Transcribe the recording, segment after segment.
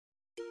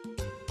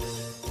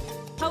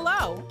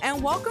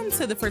welcome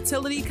to the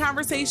Fertility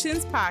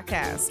Conversations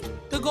podcast.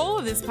 The goal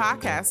of this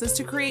podcast is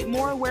to create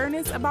more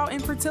awareness about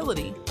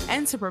infertility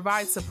and to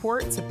provide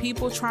support to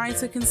people trying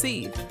to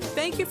conceive.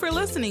 Thank you for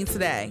listening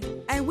today,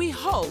 and we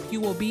hope you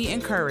will be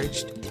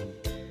encouraged.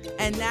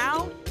 And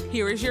now,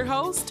 here is your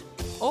host,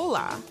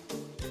 Ola.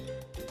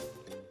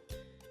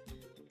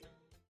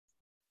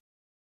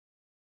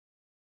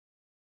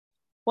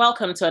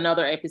 Welcome to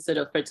another episode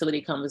of Fertility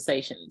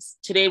Conversations.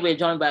 Today, we're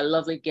joined by a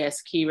lovely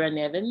guest, Kira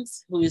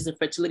Nevins, who is a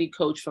fertility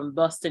coach from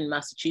Boston,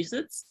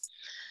 Massachusetts.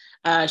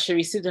 She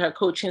received her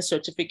coaching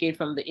certificate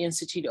from the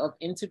Institute of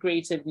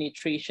Integrative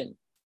Nutrition,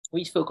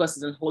 which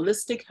focuses on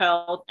holistic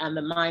health and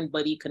the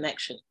mind-body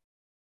connection.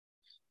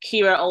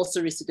 Kira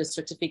also received a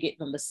certificate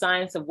from the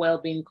Science of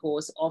Wellbeing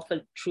course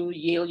offered through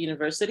Yale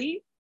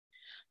University,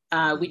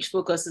 which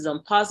focuses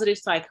on positive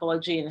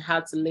psychology and how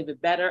to live a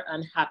better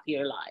and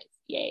happier life.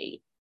 Yay.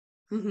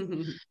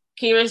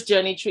 Kira's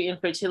journey through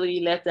infertility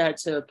led her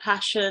to a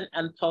passion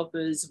and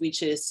purpose,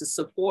 which is to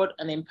support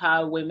and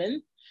empower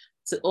women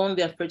to own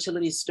their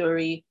fertility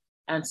story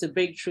and to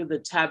break through the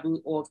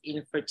taboo of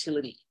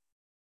infertility.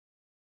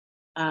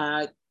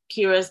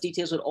 Kira's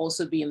details will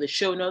also be in the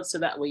show notes, so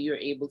that way you're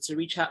able to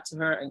reach out to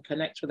her and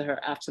connect with her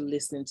after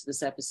listening to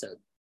this episode.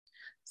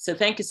 So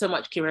thank you so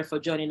much, Kira, for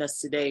joining us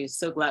today.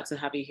 So glad to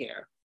have you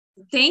here.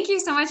 Thank you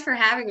so much for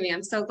having me.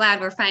 I'm so glad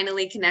we're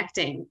finally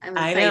connecting.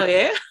 I know,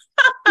 yeah.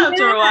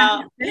 After a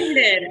while.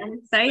 I'm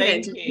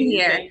excited to be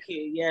here. Thank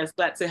you. Yes,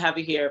 glad to have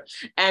you here.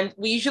 And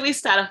we usually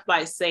start off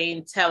by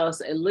saying, tell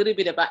us a little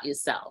bit about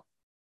yourself.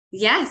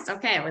 Yes.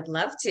 Okay. I would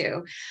love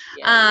to.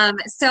 Yeah.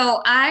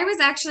 So I was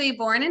actually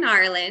born in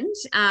Ireland,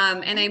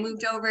 and I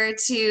moved over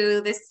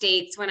to the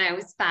States when I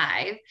was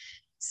 5.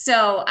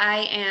 So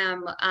I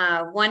am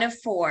one of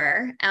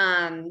 4,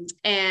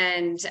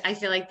 and I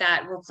feel like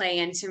that will play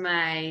into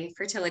my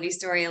fertility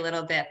story a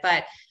little bit,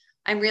 but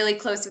I'm really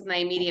close with my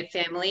immediate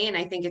family, and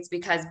I think it's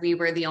because we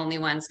were the only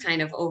ones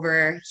kind of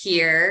over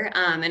here,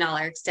 and all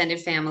our extended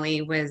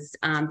family was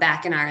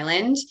back in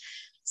Ireland.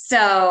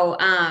 So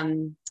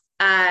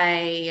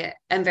I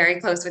am very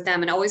close with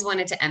them and always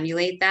wanted to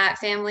emulate that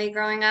family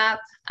growing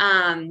up.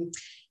 But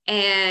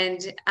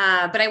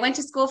I went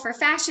to school for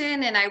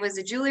fashion, and I was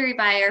a jewelry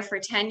buyer for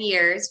 10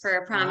 years for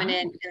a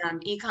prominent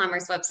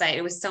e-commerce website.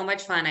 It was so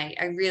much fun.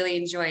 I really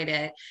enjoyed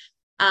it.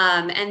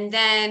 And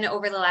then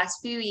over the last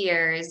few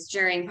years,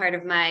 during part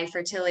of my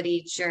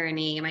infertility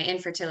journey,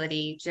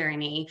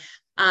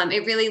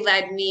 it really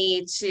led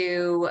me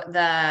to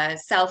the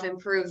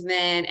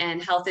self-improvement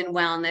and health and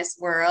wellness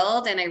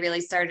world. And I really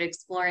started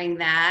exploring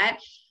that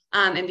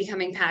and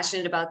becoming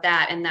passionate about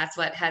that. And that's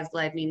what has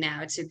led me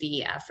now to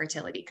be a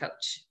fertility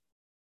coach.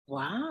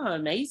 Wow,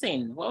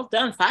 amazing. Well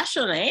done.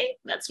 Fashion, eh?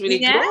 That's really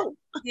cool.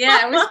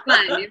 Yeah, it was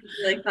fun. It was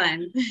really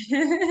fun.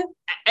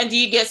 And do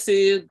you get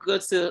to go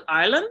to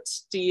Ireland?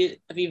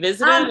 Have you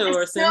visited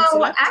or since you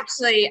left?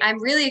 Actually,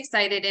 I'm really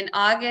excited. In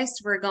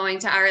August, we're going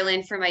to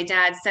Ireland for my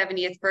dad's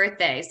 70th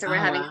birthday. So we're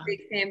having a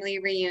big family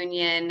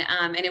reunion,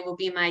 and it will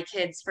be my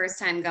kids' first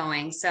time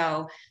going.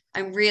 So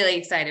I'm really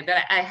excited, but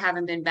I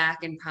haven't been back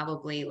in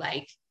probably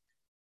like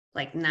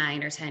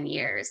 9 or 10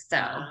 years. So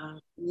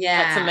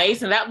yeah. That's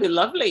amazing. That would be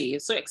lovely.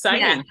 It's so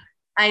exciting. Yeah,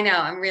 I know.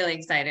 I'm really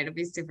excited. It'll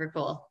be super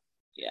cool.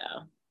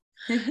 Yeah.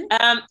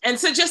 And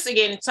so just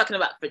again, talking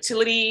about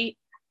fertility,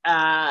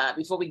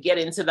 before we get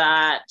into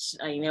that,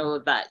 I know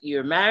that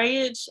you're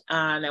married,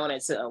 and I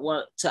wanted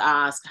to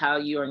ask how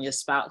you and your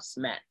spouse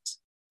met.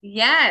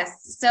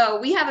 Yes. So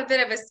we have a bit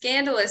of a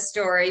scandalous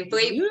story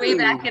way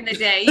back in the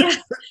day. Yeah.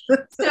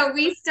 So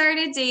we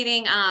started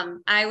dating.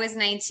 I was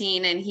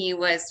 19 and he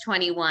was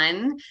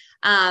 21.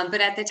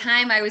 But at the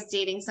time I was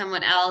dating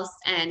someone else,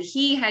 and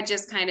he had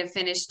just kind of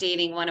finished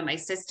dating one of my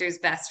sister's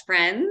best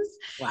friends.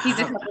 Wow. He's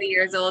a couple of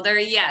years older.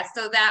 Yeah.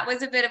 So that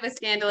was a bit of a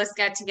scandalous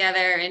get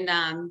together,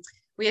 and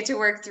we had to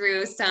work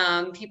through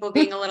some people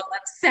being a little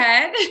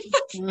upset.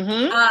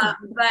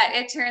 But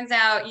it turns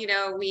out,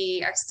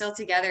 we are still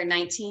together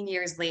 19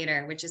 years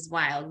later, which is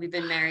wild. We've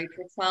been married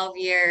for 12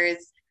 years.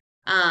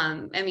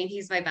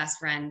 He's my best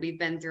friend. We've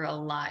been through a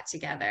lot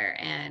together,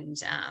 and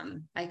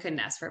I couldn't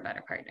ask for a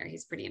better partner.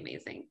 He's pretty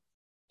amazing.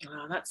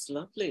 Oh, that's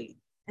lovely.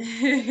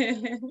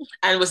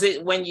 And was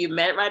it when you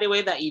met right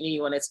away that you knew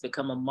you wanted to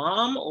become a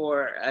mom,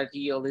 or do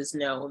you always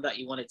know that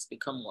you wanted to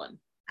become one?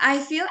 I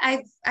feel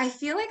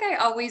like I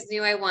always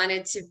knew I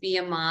wanted to be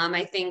a mom.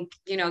 I think,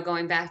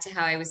 going back to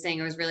how I was saying,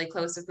 I was really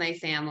close with my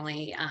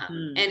family.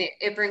 And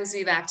it brings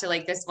me back to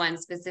like this one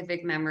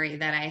specific memory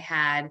that I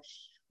had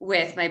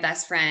with my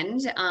best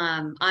friend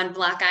on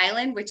Block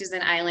Island, which is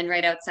an island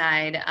right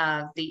outside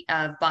of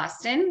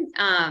Boston.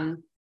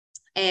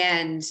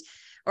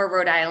 Or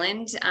Rhode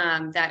Island,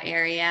 that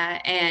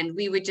area. And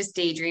we would just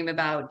daydream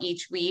about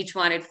we each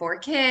wanted 4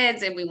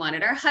 kids, and we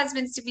wanted our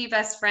husbands to be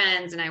best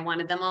friends, and I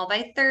wanted them all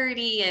by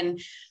 30. And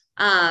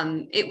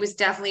it was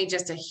definitely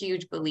just a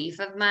huge belief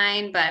of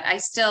mine, but I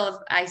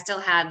still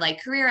had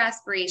like career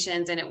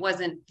aspirations, and it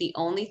wasn't the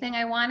only thing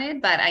I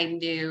wanted, but I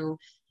knew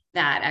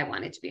that I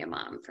wanted to be a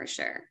mom for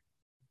sure.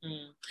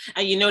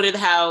 And you noted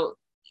how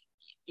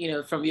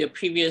from your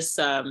previous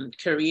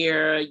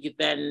career, you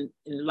then,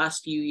 in the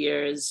last few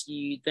years,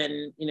 you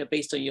then,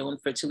 based on your own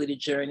fertility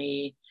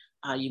journey,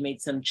 you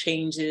made some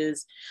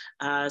changes.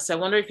 So I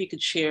wonder if you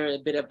could share a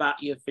bit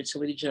about your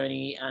fertility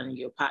journey and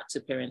your path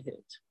to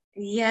parenthood.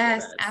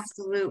 Yes,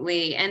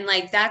 absolutely. And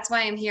like, that's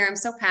why I'm here. I'm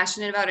so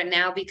passionate about it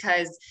now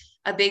because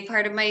a big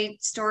part of my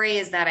story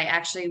is that I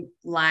actually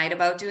lied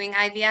about doing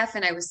IVF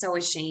and I was so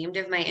ashamed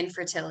of my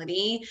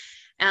infertility.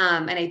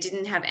 And I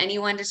didn't have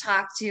anyone to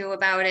talk to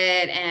about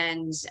it.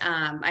 And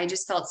I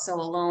just felt so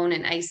alone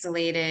and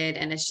isolated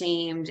and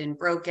ashamed and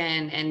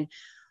broken and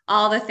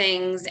all the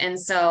things. And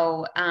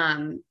so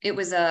it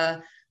was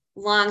a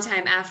long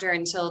time after,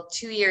 until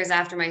 2 years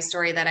after my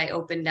story, that I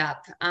opened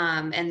up.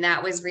 And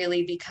that was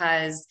really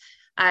because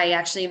I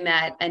actually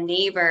met a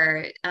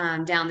neighbor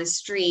down the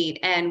street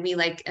and we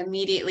like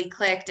immediately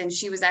clicked, and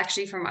she was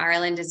actually from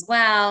Ireland as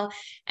well.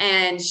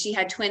 And she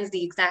had twins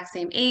the exact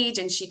same age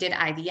and she did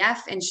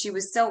IVF, and she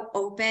was so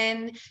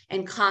open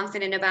and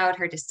confident about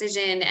her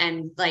decision,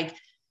 and like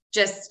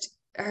just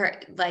her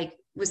like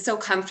was so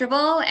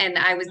comfortable. And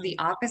I was the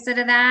opposite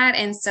of that.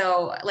 And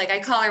so like I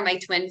call her my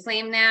twin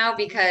flame now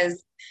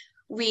because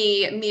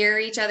we mirror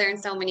each other in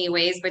so many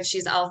ways, but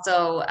she's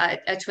also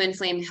a twin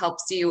flame,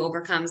 helps you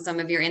overcome some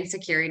of your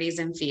insecurities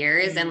and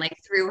fears. And like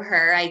through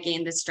her, I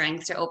gained the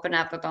strength to open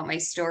up about my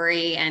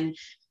story. And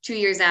 2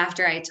 years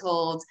after, I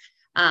told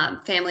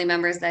family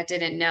members that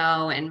didn't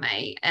know, and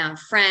my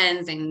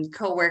friends and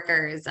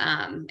coworkers.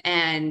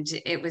 And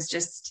it was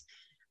just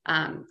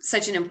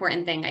such an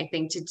important thing, I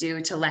think, to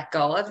do, to let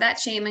go of that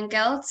shame and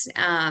guilt,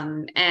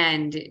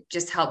 and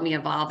just help me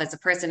evolve as a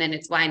person. And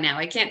it's why now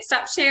I can't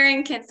stop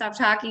sharing, can't stop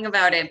talking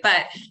about it.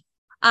 But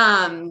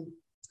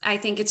I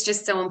think it's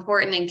just so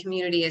important, and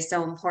community is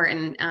so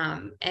important.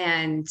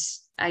 And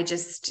I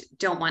just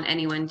don't want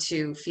anyone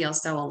to feel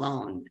so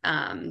alone.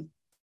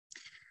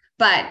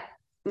 But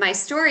my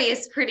story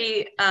is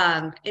pretty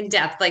in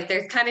depth. Like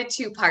there's kind of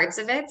two parts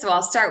of it. So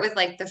I'll start with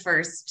like the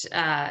first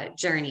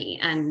journey,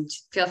 and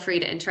feel free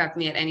to interrupt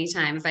me at any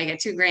time if I get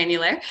too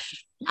granular.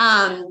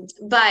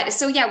 But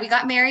so yeah, we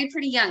got married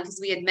pretty young because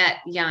we had met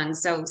young.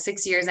 So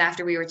 6 years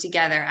after we were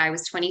together, I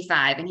was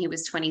 25 and he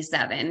was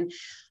 27.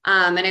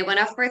 And I went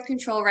off birth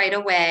control right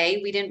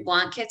away. We didn't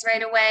want kids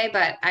right away,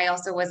 but I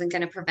also wasn't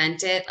going to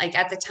prevent it. Like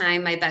at the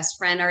time, my best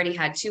friend already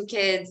had 2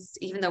 kids,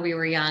 even though we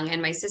were young.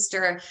 And my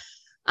sister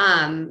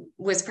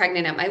was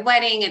pregnant at my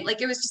wedding, and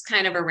like it was just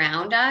kind of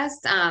around us.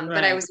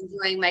 But I was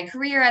enjoying my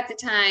career at the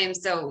time.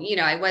 So,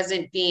 I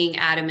wasn't being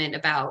adamant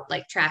about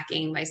like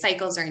tracking my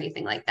cycles or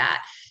anything like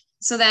that.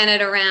 So then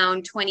at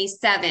around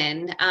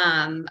 27,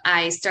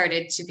 I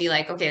started to be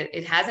like, okay,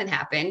 it hasn't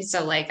happened.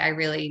 So like I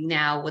really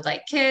now would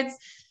like kids,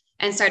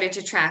 and started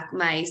to track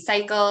my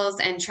cycles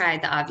and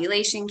tried the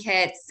ovulation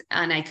kits.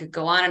 And I could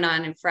go on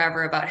and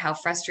forever about how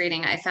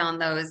frustrating I found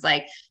those.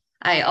 Like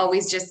I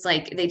always just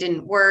like, they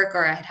didn't work,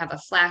 or I'd have a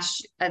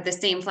flash, the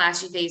same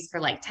flashy face for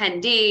like 10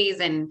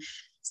 days. And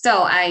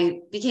so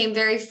I became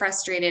very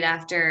frustrated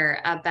after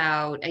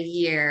about a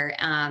year.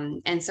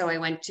 And so we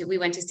went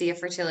to see a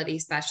fertility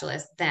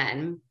specialist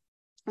then,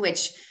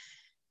 which,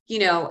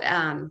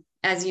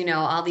 as you know,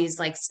 all these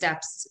like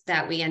steps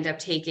that we end up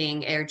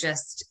taking are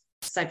just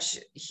such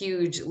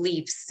huge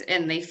leaps,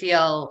 and they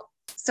feel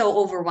so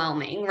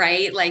overwhelming,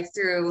 right? Like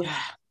through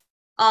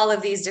all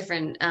of these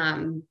different,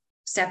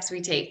 steps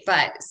we take.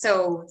 But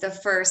so the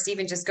first,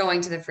 even just going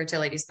to the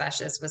fertility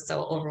specialist was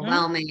so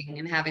overwhelming,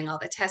 and having all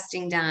the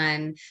testing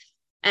done.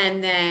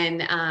 And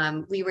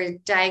then we were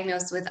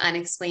diagnosed with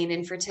unexplained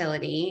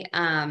infertility.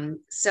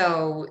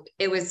 So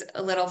it was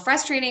a little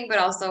frustrating, but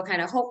also kind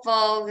of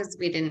hopeful because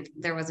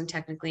there wasn't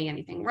technically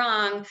anything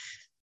wrong.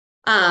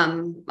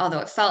 Although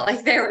it felt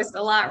like there was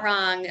a lot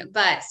wrong.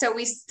 But so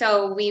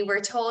we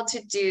were told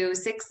to do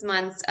 6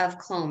 months of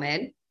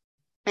Clomid.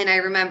 And I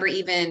remember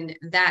even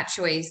that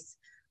choice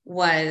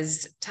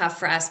was tough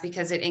for us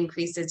because it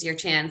increases your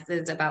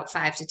chances about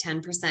 5 to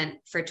 10%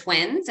 for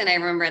twins. And I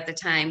remember at the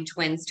time,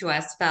 twins to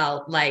us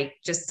felt like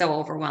just so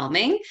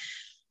overwhelming.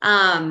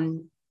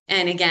 And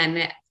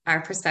again,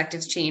 our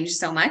perspectives change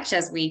so much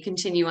as we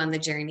continue on the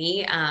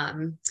journey.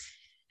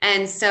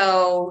 And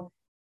so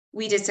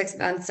we did 6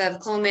 months of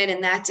Clomid,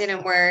 and that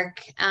didn't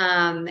work.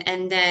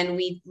 And then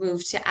we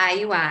moved to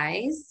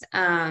IUIs.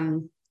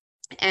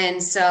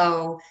 And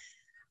so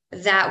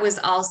that was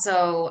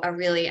also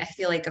I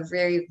feel like a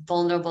very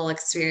vulnerable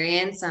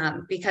experience,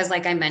 because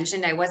like I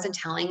mentioned, I wasn't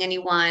telling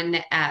anyone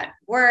at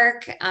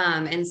work.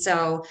 And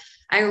so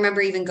I remember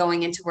even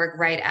going into work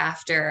right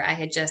after I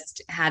had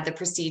just had the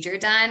procedure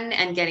done,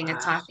 and getting a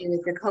coffee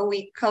with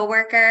the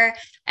coworker,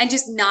 and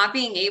just not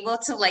being able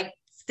to like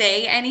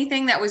say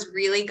anything that was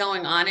really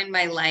going on in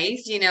my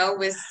life,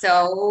 was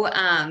so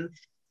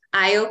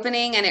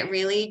eye-opening. And it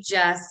really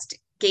just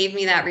gave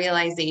me that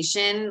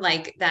realization,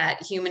 like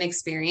that human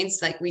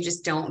experience, like we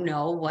just don't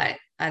know what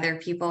other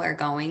people are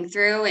going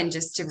through, and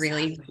just to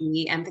really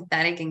be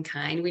empathetic and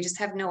kind, we just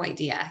have no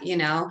idea,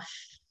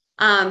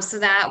 so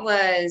that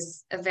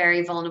was a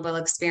very vulnerable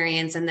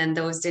experience. And then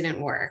those didn't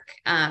work.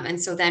 And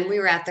so then we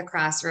were at the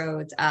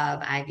crossroads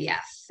of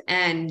IVF.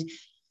 And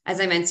as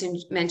I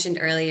mentioned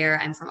earlier,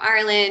 I'm from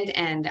Ireland,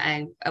 and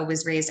I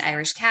was raised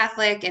Irish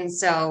Catholic. And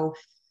so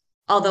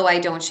although I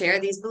don't share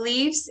these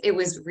beliefs, it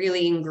was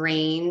really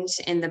ingrained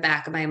in the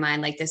back of my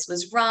mind, like this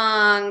was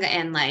wrong.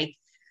 And like,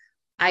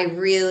 I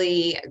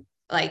really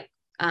like,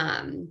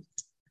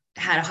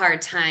 had a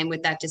hard time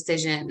with that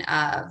decision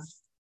of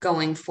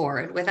going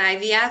forward with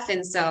IVF.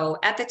 And so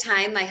at the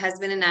time, my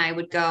husband and I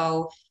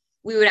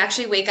we would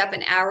actually wake up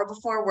an hour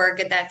before work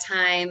at that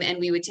time, and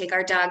we would take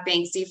our dog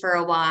Banksy for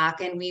a walk.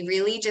 And we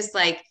really just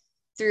like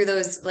through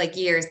those like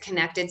years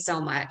connected so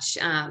much.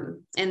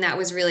 And that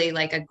was really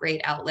like a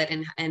great outlet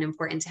and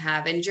important to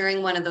have. And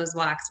during one of those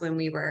walks, when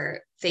we were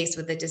faced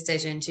with the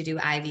decision to do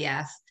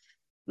IVF,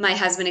 my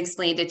husband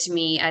explained it to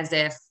me as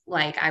if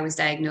like I was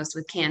diagnosed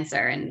with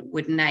cancer, and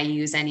wouldn't I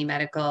use any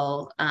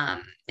medical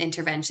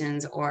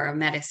interventions or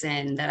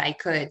medicine that I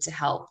could to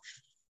help,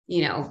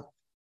 you know,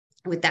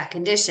 with that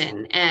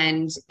condition.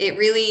 And it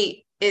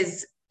really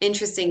is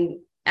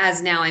interesting,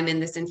 as now I'm in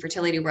this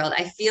infertility world.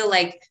 I feel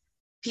like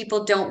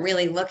people don't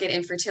really look at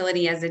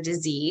infertility as a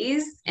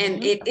disease,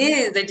 and it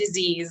is a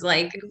disease,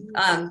 like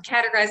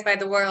categorized by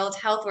the World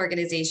Health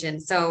Organization.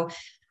 So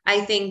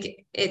I think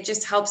it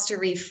just helps to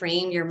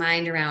reframe your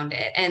mind around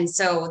it. And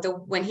so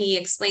when he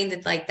explained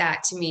it like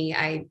that to me,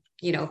 I,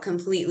 you know,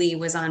 completely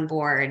was on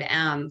board.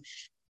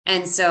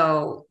 And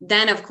so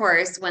then, of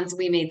course, once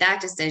we made that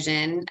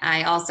decision,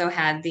 I also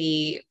had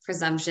the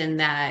presumption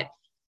that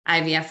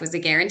IVF was a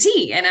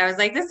guarantee. And I was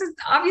like, this is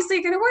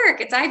obviously going to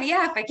work. It's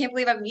IVF. I can't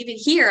believe I'm even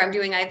here. I'm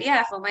doing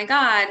IVF. Oh my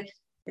God,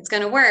 it's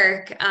going to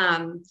work.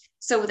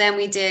 So then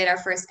we did our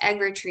first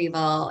egg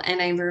retrieval.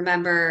 And I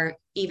remember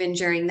even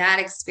during that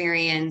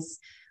experience,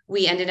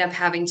 we ended up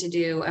having to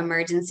do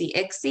emergency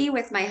ICSI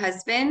with my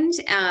husband.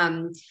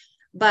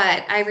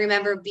 But I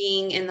remember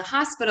being in the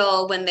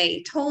hospital when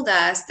they told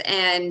us,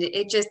 and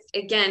it just,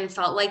 again,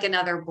 felt like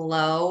another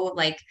blow,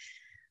 like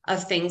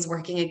of things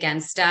working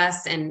against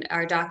us. And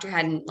our doctor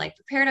hadn't like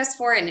prepared us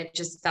for it. And it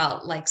just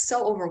felt like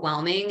so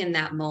overwhelming in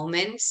that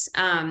moment.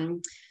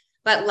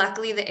 But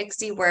luckily the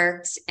ICSI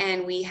worked,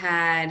 and we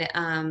had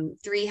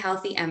 3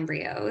 healthy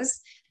embryos.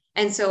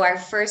 And so our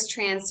first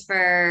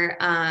transfer,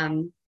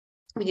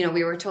 you know,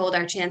 we were told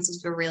our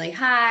chances were really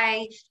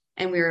high,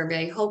 and we were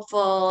very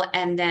hopeful.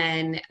 And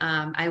then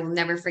I will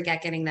never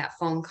forget getting that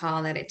phone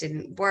call that it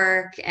didn't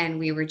work, and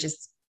we were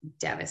just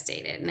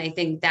devastated. And I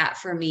think that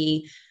for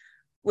me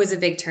was a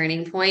big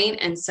turning point.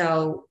 And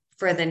so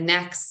for the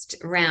next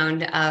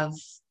round of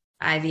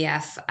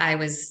IVF, I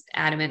was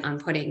adamant on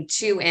putting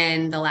 2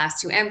 in, the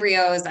last 2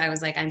 embryos. I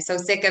was like, I'm so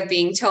sick of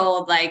being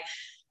told like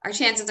our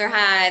chances are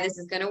high, this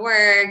is going to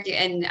work.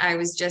 And I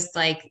was just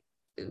like,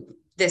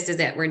 this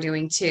is it, we're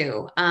doing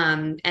 2.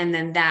 And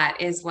then that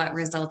is what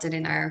resulted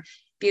in our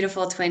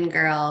beautiful twin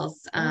girls,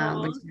 which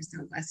we're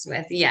so blessed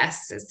with.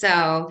 Yes.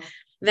 So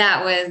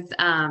that was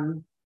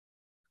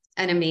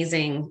an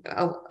amazing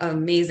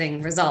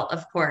result,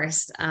 of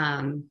course.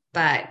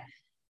 But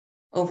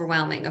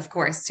overwhelming, of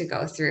course, to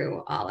go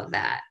through all of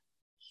that.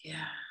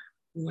 Yeah.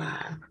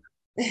 Wow.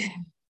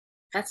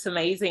 That's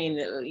amazing.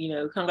 You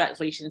know,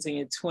 congratulations on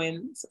your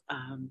twins.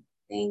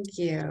 Thank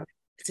you.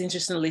 It's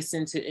interesting to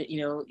listen to,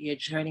 you know, your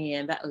journey,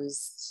 and that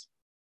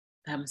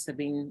must have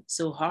been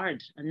so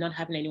hard, and not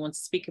having anyone to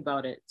speak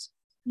about it.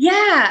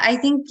 Yeah, I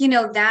think, you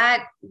know,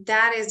 that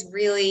is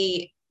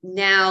really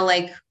now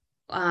like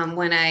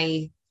when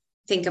I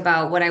think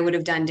about what I would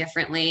have done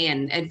differently,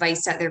 and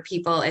advice to other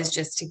people is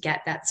just to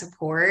get that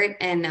support.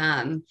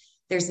 And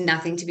there's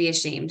nothing to be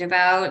ashamed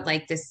about.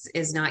 Like, this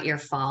is not your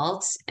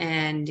fault.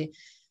 And,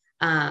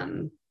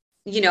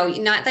 you know,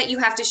 not that you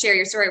have to share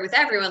your story with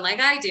everyone like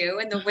I do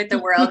with the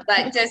world,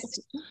 but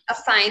just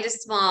find a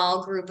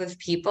small group of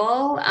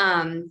people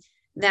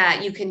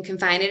that you can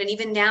confide in. And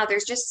even now,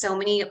 there's just so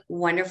many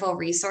wonderful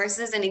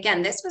resources. And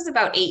again, this was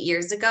about 8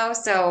 years ago.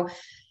 So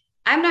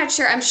I'm not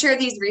sure. I'm sure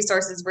these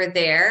resources were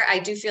there. I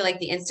do feel like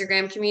the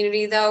Instagram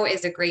community, though,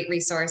 is a great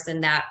resource,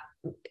 and that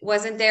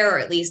wasn't there, or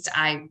at least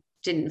I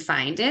didn't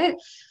find it.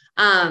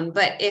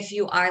 But if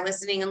you are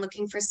listening and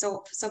looking for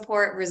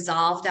support,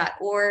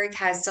 resolve.org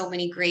has so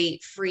many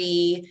great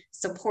free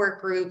support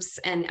groups.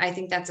 And I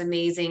think that's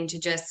amazing to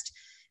just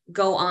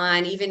go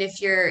on, even if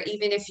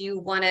you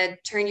want to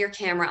turn your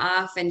camera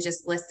off and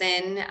just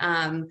listen.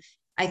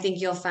 I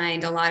think you'll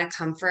find a lot of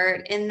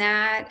comfort in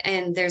that.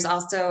 And there's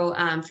also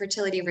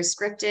Fertility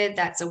Rescripted.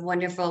 That's a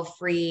wonderful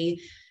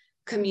free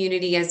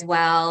community as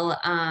well.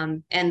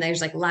 And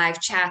there's like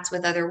live chats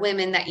with other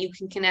women that you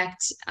can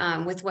connect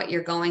with what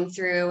you're going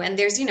through. And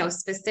there's, you know,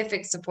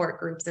 specific support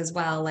groups as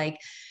well, like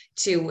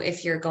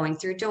if you're going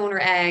through donor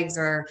eggs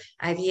or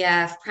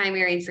IVF,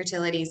 primary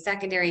infertility,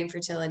 secondary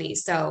infertility.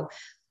 So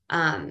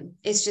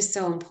it's just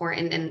so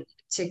important and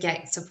to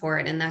get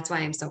support. And that's why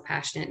I'm so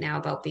passionate now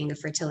about being a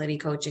fertility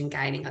coach and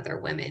guiding other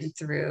women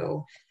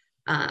through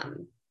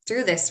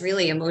this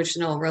really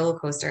emotional roller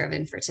coaster of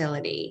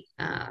infertility.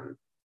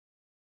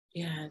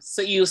 Yeah.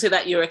 So you say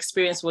that your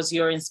experience was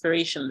your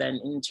inspiration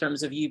then, in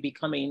terms of you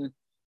becoming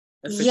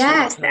a fertility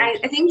Yes, coach?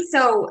 I think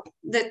so.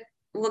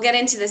 we'll get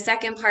into the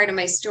second part of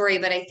my story,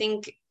 but I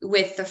think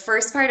with the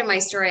first part of my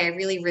story, I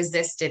really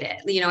resisted it.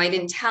 You know, I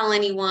didn't tell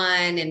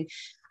anyone, and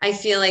I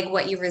feel like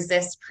what you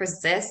resist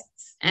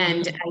persists.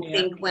 And I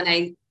think when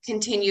I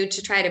continued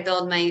to try to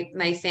build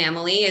my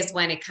family is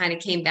when it kind of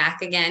came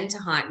back again to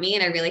haunt me,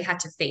 and I really had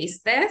to face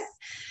this,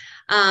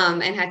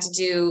 and had to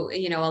do,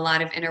 you know, a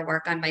lot of inner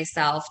work on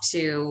myself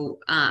to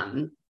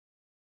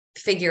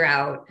figure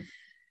out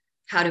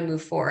how to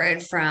move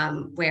forward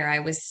from where I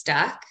was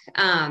stuck.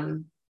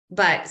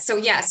 But so,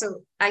 yeah,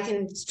 so I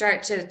can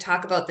start to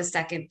talk about the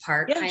second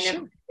part, Yeah, kind sure.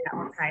 of, that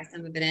will tie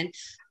some of it in.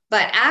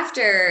 But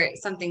after,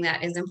 something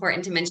that is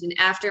important to mention,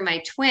 after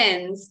my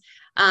twins,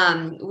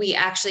 we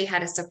actually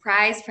had a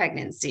surprise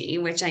pregnancy,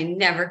 which I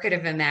never could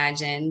have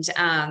imagined,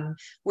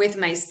 with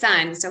my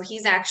son. So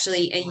he's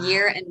actually a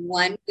year and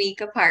 1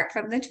 week apart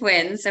from the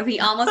twins. So he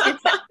almost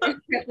gets that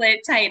triplet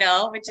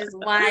title, which is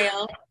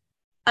wild.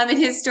 And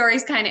his story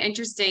is kind of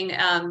interesting,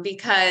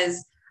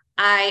 because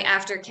I,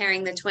 after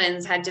carrying the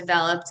twins, had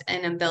developed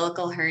an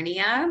umbilical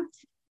hernia.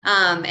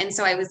 And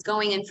so I was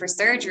going in for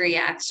surgery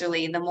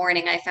actually the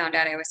morning I found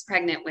out I was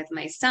pregnant with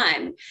my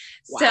son.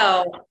 Wow.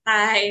 So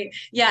I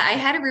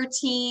had a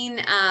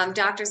routine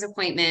doctor's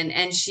appointment,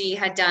 and she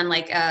had done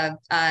like a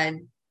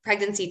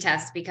pregnancy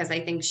test because I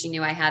think she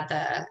knew I had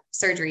the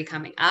surgery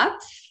coming up.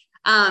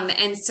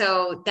 And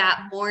so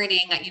that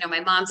morning, you know,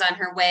 my mom's on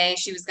her way.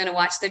 She was going to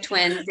watch the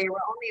twins. They were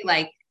only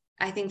like,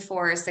 I think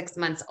 4 or 6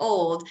 months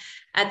old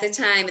at the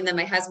time. And then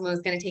my husband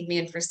was going to take me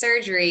in for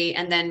surgery.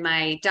 And then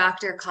my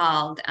doctor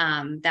called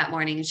that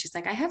morning, and she's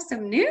like, I have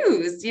some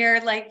news.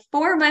 You're like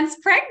 4 months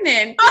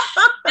pregnant.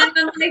 And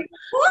I'm like,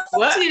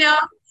 what? You know?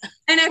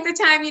 And at the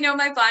time, you know,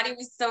 my body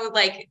was so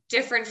like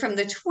different from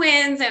the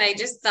twins. And I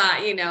just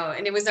thought, you know,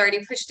 and it was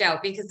already pushed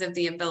out because of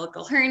the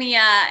umbilical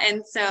hernia.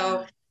 And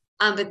so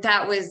but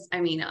that was, I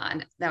mean,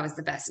 that was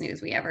the best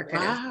news we ever could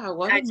have. Wow,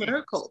 what a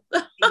miracle.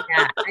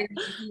 Yeah,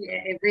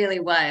 it really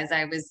was.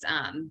 I was,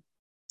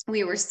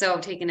 we were so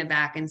taken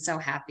aback and so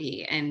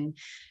happy and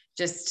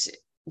just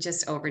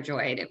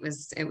overjoyed. It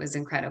was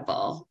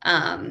incredible.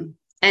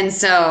 And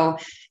so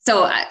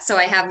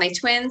I have my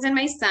twins and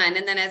my son.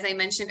 And then, as I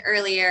mentioned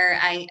earlier,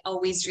 I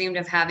always dreamed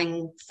of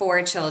having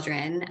 4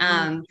 children.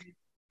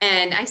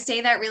 And I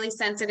say that really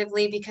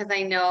sensitively because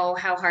I know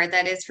how hard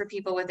that is for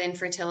people with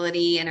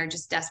infertility and are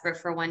just desperate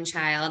for one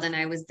child. And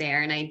I was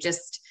there, and I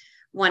just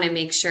want to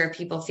make sure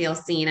people feel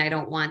seen. I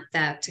don't want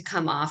that to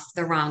come off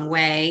the wrong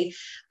way.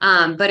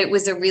 But it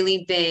was a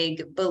really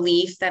big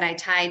belief that I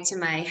tied to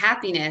my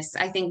happiness,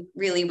 I think,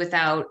 really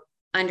without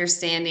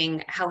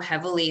understanding how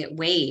heavily it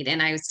weighed.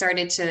 And I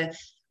started to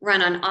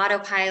run on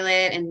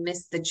autopilot and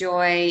miss the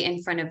joy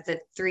in front of the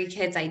 3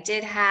 kids I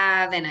did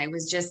have. And I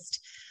was just,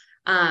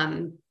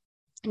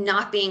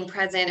 not being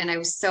present. And I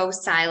was so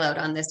siloed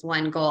on this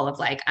one goal of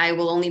like, I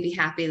will only be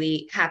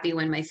happy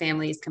when my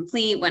family is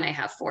complete, when I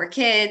have 4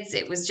 kids.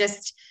 It was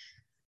just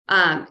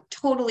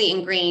totally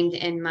ingrained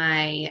in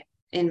my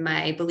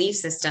belief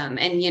system.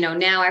 And, you know,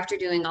 now after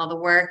doing all the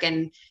work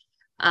and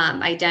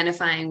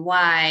identifying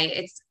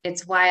why,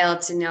 it's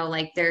wild to know,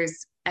 like,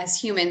 there's, as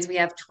humans, we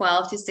have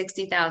 12 to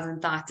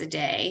 60,000 thoughts a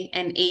day,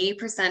 and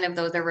 80% of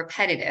those are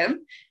repetitive,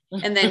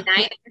 and then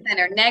 90%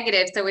 are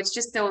negative. So it's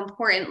just so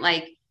important,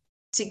 like,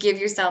 to give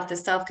yourself the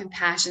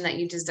self-compassion that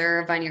you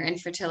deserve on your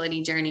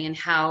infertility journey, and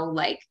how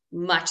like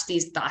much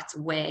these thoughts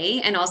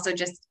weigh, and also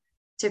just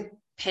to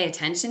pay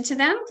attention to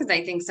them. Because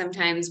I think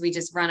sometimes we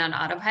just run on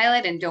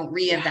autopilot and don't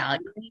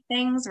reevaluate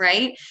things,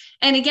 right?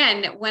 And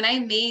again, when I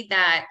made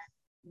that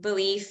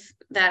belief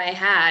that I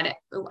had,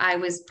 I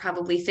was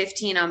probably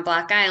 15 on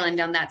Block Island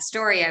on that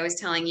story I was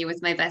telling you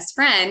with my best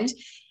friend.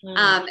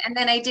 And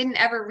then I didn't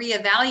ever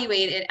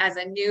reevaluate it as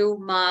a new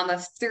mom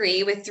of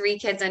 3 with 3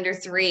 kids under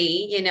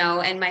 3, you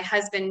know, and my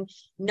husband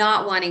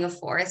not wanting a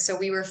 4th. So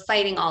we were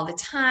fighting all the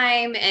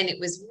time, and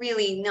it was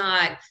really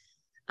not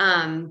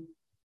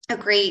a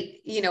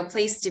great, you know,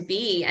 place to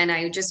be. And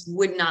I just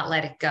would not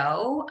let it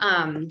go.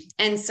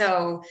 And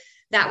so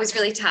that was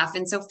really tough.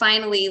 And so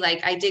finally,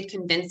 like, I did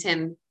convince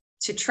him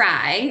to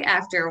try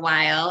after a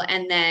while.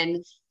 And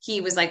then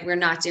he was like, we're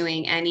not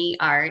doing any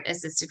art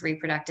assisted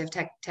reproductive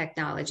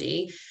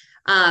technology.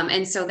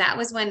 And so that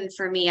was when,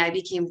 for me, I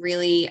became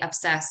really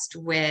obsessed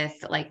with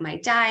like my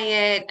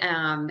diet.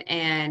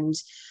 And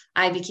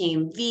I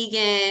became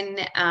vegan.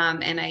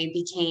 And I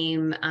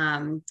became,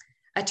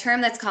 a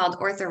term that's called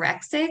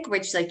orthorexic,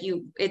 which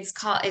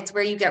it's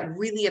where you get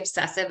really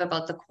obsessive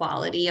about the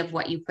quality of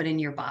what you put in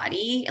your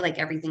body. Like,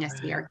 everything has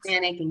to be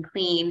organic and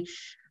clean.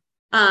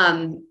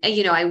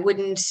 You know, I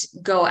wouldn't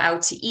go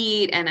out to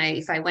eat. And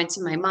if I went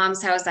to my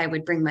mom's house, I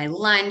would bring my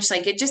lunch.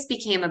 Like, it just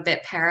became a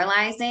bit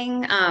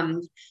paralyzing.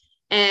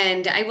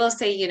 And I will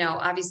say, you know,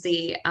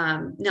 obviously,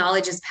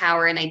 knowledge is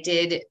power. And I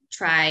did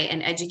try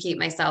and educate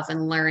myself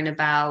and learn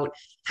about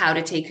how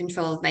to take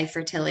control of my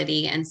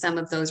fertility. And some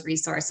of those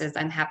resources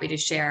I'm happy to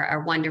share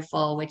are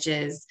wonderful, which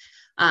is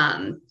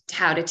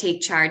How to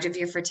Take Charge of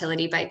Your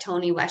Fertility by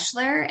Toni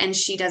Weschler. And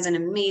she does an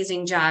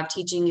amazing job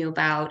teaching you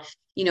about,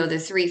 you know, the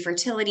 3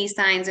 fertility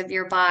signs of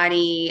your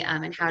body,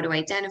 and how to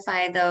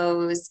identify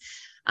those.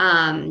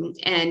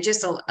 and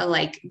just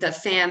like the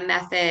FAM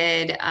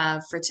method,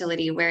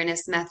 fertility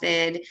awareness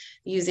method,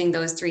 using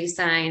those 3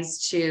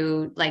 signs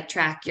to like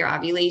track your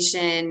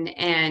ovulation.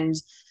 And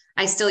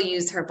I still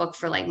use her book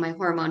for like my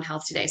hormone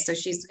health today. So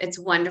it's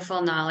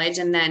wonderful knowledge.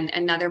 And then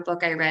another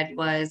book I read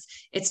was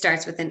It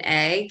Starts with an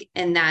Egg.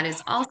 And that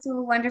is also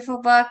a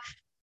wonderful book,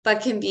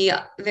 but can be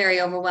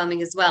very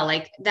overwhelming as well.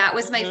 Like that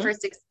was my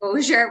first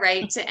exposure,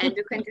 right, to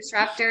endocrine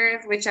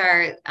disruptors, which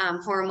are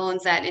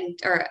hormones that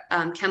or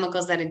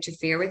chemicals that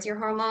interfere with your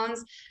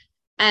hormones.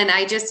 And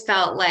I just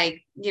felt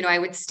like, I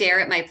would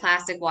stare at my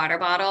plastic water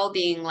bottle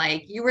being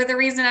like, you were the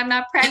reason I'm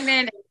not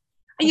pregnant.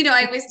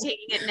 I was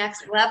taking it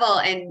next level.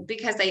 And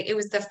because it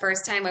was the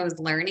first time I was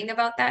learning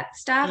about that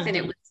stuff, and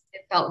it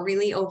felt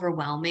really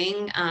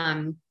overwhelming,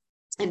 and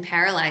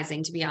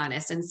paralyzing, to be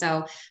honest. And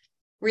so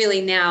really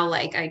now,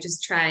 like, I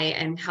just try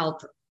and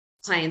help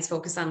clients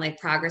focus on like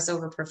progress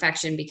over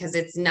perfection, because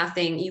it's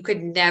nothing, you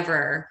could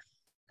never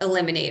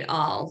eliminate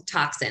all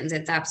toxins.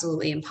 It's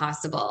absolutely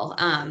impossible.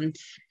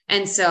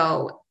 And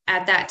so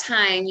at that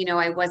time,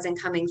 I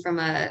wasn't coming from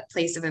a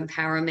place of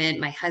empowerment.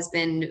 My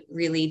husband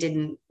really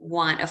didn't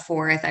want a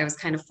fourth. I was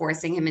kind of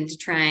forcing him into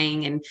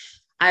trying, and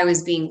I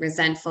was being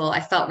resentful. I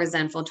felt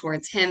resentful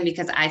towards him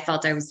because I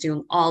felt I was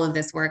doing all of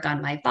this work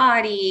on my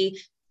body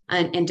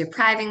and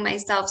depriving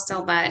myself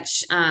so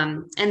much.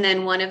 And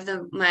then one of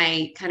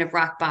my kind of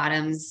rock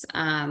bottoms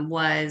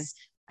was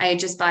I had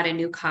just bought a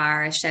new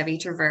car, a Chevy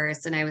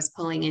Traverse, and I was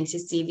pulling into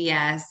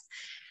CVS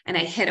and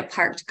I hit a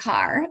parked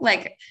car.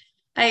 Like,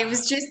 I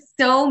was just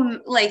so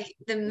like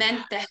the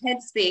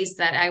headspace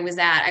that I was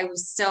at. I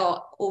was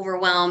so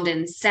overwhelmed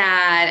and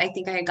sad. I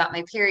think I had got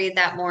my period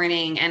that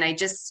morning, and I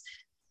just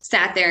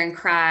sat there and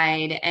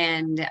cried.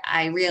 And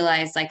I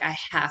realized like I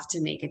have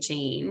to make a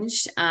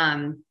change.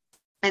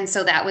 And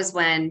so that was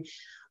when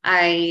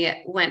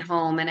I went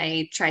home and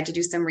I tried to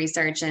do some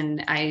research,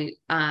 and I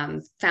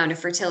found a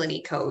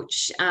fertility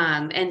coach.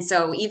 And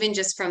so even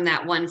just from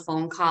that one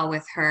phone call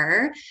with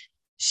her,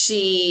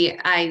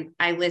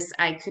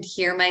 I could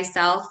hear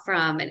myself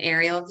from an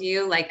aerial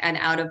view, like an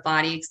out of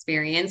body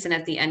experience. And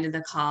at the end of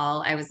the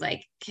call, I was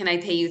like, can I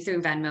pay you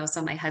through Venmo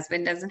so my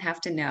husband doesn't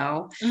have to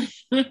know?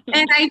 And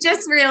I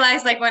just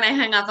realized, like, when I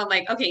hung up, I'm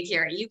like, okay,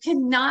 Kira, you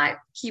cannot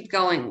keep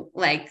going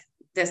like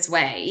this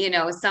way.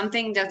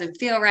 Something doesn't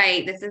feel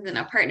right. This isn't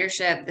a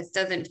partnership. This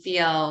doesn't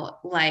feel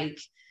like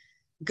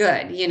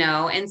good,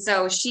 and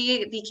so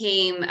she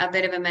became a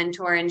bit of a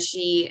mentor, and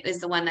she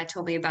is the one that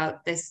told me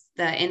about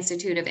the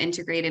Institute of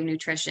Integrative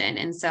Nutrition.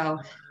 And so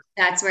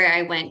that's where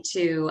I went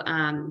to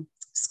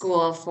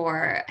school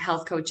for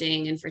health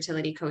coaching and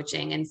fertility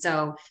coaching. And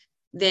so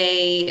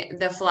the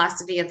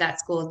philosophy of that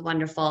school is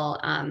wonderful,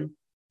 and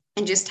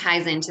just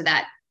ties into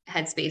that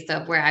headspace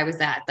of where I was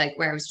at, like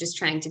where I was just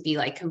trying to be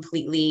like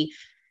completely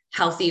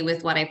healthy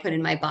with what I put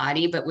in my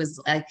body, but was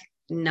like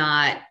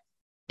not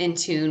in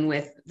tune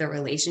with the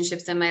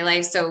relationships in my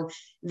life. So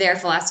their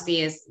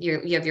philosophy is you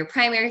have your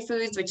primary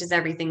foods, which is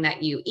everything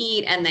that you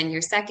eat, and then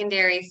your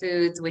secondary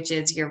foods, which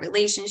is your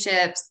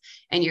relationships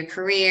and your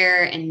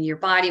career and your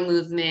body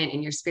movement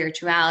and your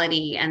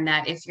spirituality. And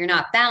that if you're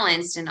not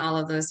balanced in all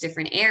of those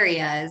different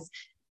areas,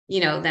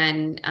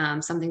 then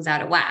something's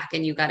out of whack,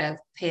 and you got to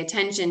pay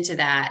attention to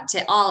that,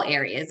 to all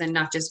areas, and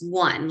not just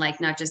one, like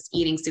not just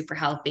eating super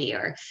healthy.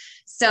 Or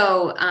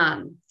so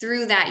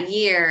through that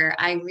year,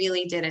 I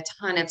really did a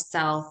ton of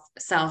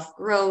self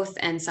growth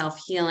and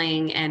self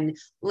healing, and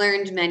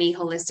learned many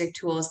holistic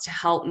tools to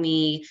help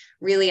me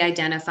really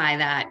identify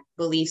that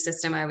belief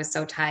system I was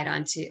so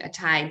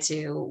tied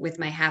to with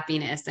my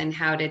happiness, and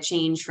how to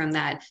change from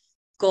that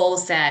goal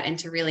set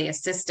into really a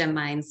system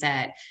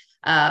mindset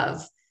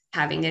of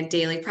having a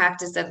daily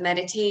practice of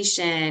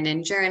meditation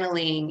and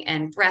journaling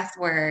and breath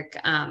work.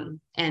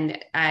 And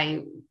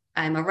I'm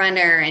a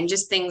runner, and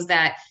just things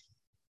that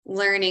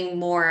learning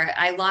more.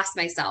 I lost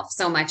myself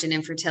so much in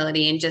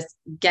infertility, and just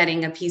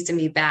getting a piece of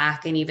me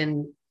back, and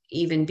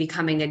even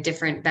becoming a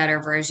different,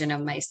 better version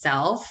of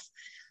myself.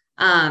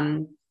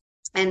 And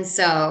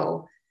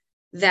so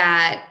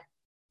that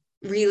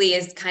really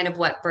is kind of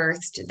what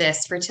birthed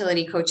this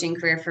fertility coaching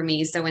career for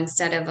me. So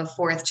instead of a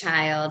fourth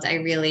child, I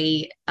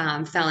really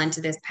fell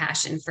into this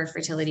passion for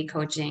fertility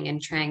coaching and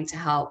trying to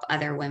help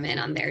other women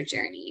on their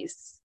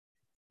journeys.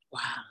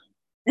 Wow.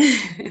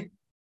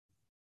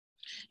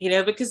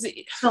 Because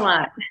it's a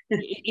lot.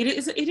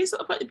 it is,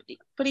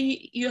 but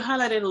you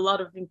highlighted a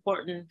lot of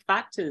important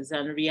factors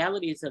and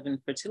realities of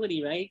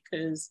infertility, right?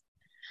 Because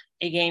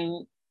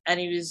again, and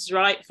it was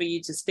right for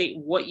you to state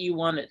what you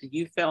wanted.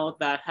 You felt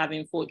that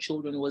having 4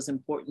 children was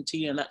important to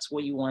you, and that's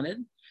what you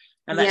wanted.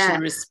 And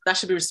that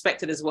should be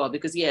respected as well,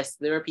 because yes,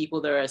 there are people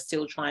that are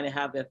still trying to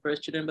have their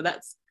first children, but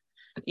that's,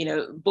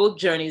 both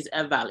journeys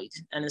are valid.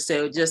 And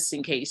so just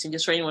in case, and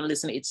just for anyone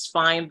listening, it's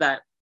fine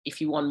that if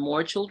you want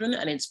more children,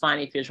 and it's fine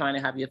if you're trying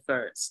to have your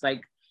first.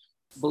 Like,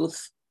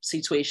 both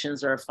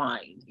situations are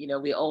fine.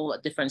 We're all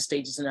at different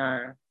stages in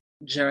our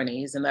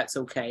journeys, and that's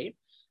okay.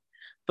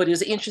 But it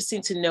was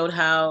interesting to note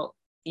how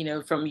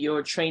from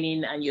your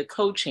training and your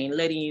coaching,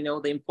 letting you know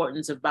the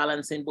importance of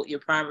balancing both your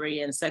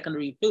primary and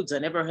secondary foods. I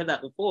never heard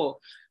that before,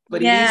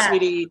 but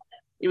it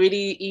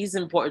really is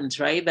important,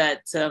 right?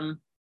 That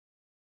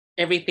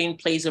everything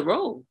plays a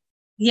role.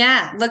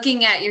 Yeah,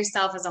 looking at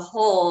yourself as a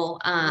whole,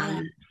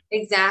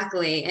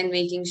 exactly, and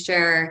making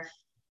sure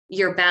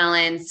you're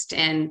balanced.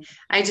 And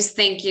I just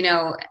think,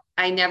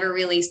 I never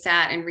really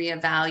sat and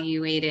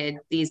reevaluated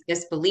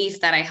this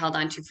belief that I held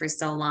onto for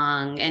so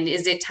long. And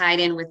is it tied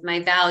in with my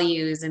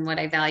values and what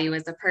I value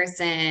as a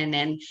person?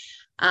 And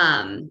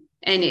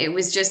it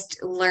was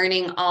just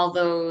learning all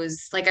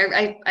those, like,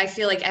 I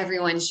feel like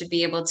everyone should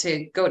be able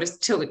to go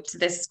to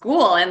this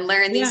school and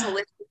learn these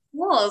holistic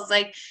tools,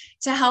 like,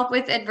 to help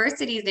with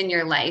adversities in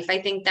your life.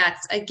 I think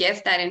that's a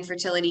gift that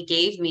infertility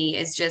gave me,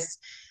 is just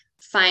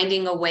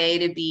finding a way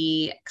to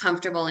be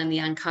comfortable in the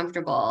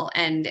uncomfortable.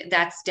 And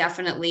that's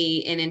definitely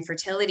in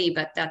infertility,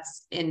 but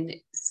that's in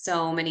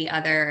so many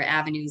other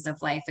avenues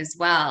of life as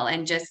well.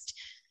 And just,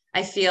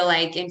 I feel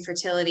like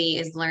infertility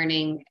is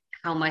learning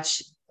how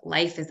much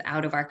life is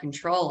out of our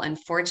control,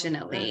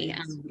 unfortunately,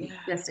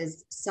 just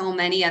as so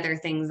many other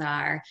things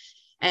are.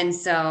 And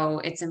so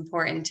it's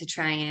important to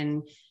try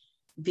and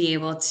be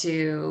able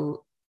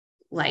to,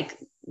 like,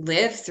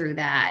 live through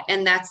that.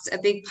 And that's a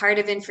big part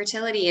of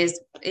infertility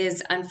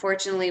is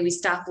unfortunately we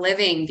stop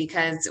living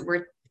because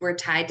we're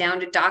tied down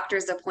to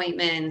doctor's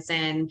appointments,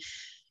 and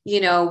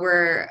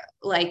we're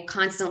like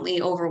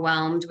constantly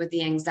overwhelmed with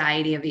the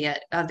anxiety of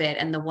it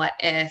and the what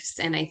ifs.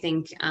 And I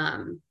think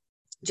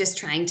just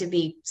trying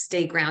to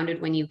stay grounded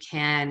when you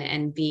can,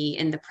 and be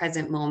in the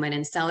present moment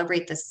and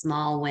celebrate the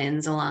small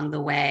wins along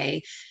the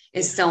way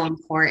is so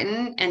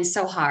important and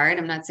so hard.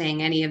 I'm not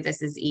saying any of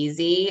this is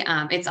easy.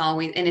 It's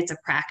always, and it's a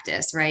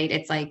practice, right?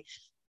 It's like,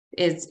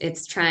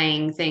 it's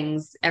trying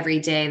things every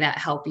day that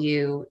help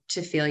you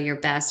to feel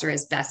your best, or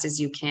as best as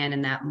you can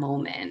in that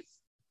moment.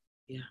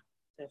 Yeah,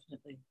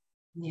 definitely.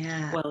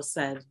 Yeah. Well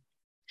said.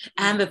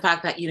 And the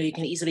fact that, you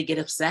can easily get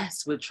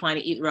obsessed with trying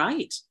to eat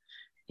right.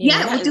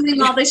 We're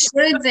doing all the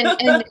shoulds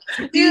and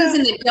do's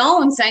and the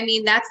don'ts. I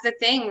mean, that's the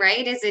thing,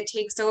 right? Is it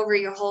takes over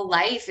your whole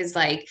life, is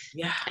like,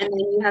 and then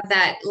you have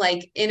that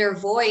like inner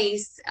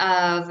voice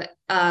of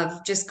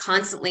just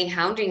constantly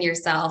hounding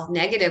yourself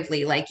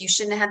negatively. Like, you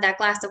shouldn't have had that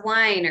glass of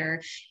wine,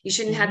 or you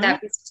shouldn't have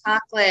that piece of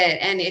chocolate.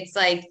 And it's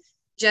like,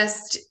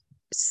 just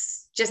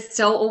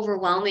so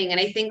overwhelming. And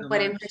I think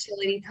what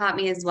infertility taught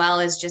me as well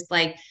is just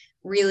like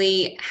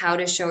really how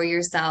to show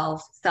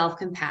yourself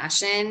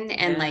self-compassion,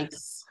 and like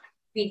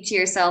speak to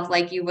yourself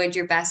like you would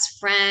your best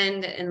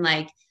friend, and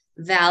like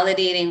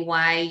validating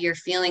why you're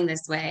feeling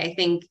this way. I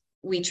think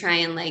we try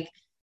and, like,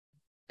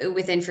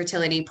 with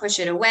infertility, push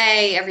it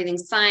away,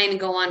 everything's fine, and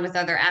go on with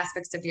other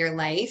aspects of your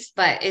life,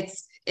 but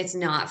it's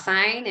not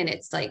fine. And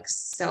it's like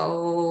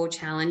so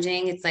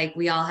challenging. It's like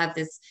we all have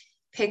this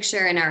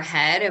picture in our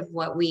head of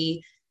what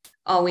we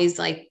always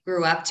like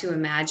grew up to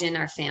imagine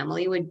our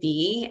family would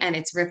be, and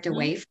it's ripped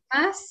away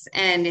from us.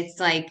 And it's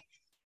like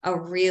a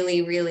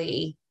really,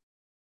 really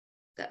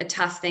a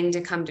tough thing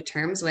to come to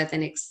terms with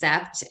and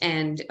accept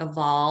and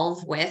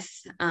evolve with.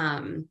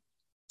 And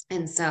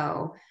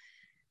so,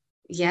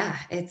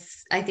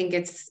 I think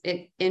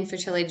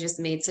infertility just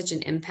made such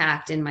an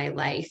impact in my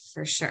life,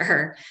 for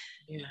sure.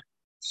 Yeah.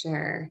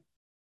 Sure.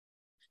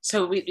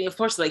 So we, of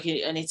course, like,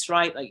 and it's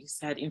right, like you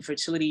said,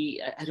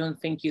 infertility, I don't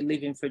think you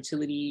live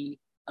infertility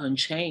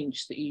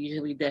unchanged. It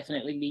usually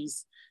definitely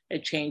leads a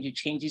change. It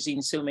changes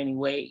in so many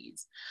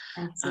ways.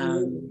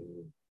 Absolutely.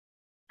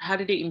 How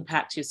did it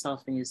impact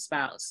yourself and your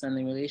spouse and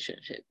the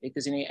relationship?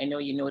 Because I know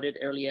you noted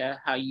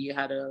earlier how you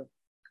had an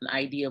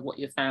idea of what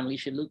your family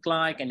should look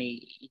like, and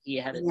he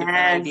had a different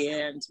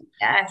idea. And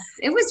yes,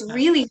 it was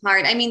really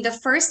hard. I mean, the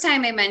first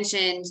time I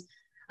mentioned,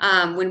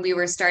 when we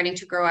were starting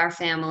to grow our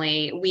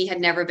family, we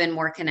had never been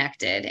more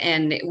connected,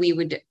 and we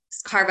would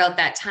carve out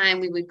that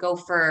time. We would go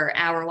for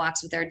hour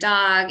walks with our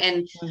dog,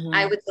 and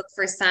I would look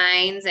for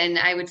signs, and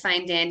I would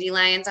find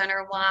dandelions on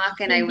our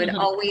walk, and I would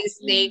always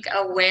make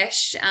a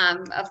wish,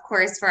 of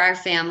course, for our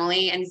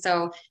family. And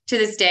so to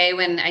this day,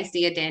 when I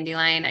see a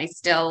dandelion, I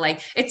still,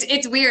 like,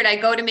 it's weird. I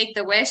go to make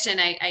the wish, and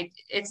I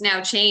it's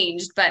now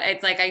changed, but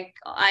it's like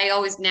I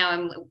always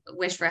now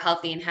wish for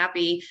healthy and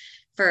happy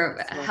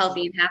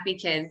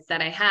kids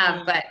that I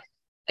have. But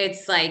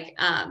it's like,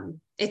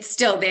 it's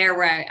still there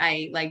where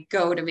I like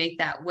go to make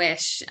that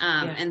wish.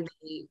 And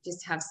they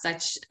just have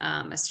such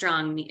a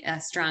strong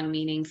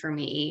meaning for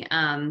me.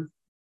 But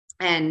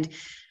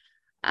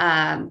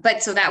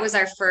so that was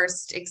our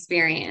first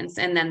experience.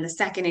 And then the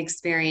second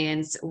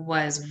experience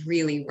was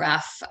really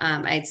rough.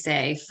 I'd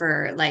say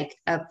for like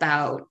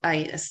about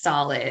a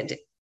solid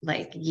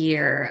like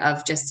year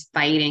of just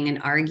fighting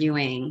and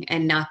arguing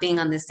and not being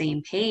on the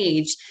same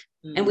page.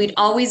 And we'd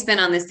always been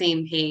on the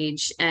same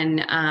page.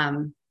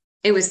 And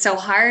it was so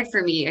hard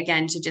for me,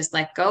 again, to just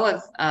let go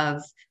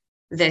of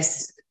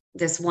this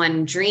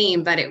one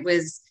dream. But it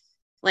was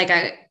like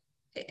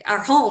our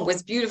home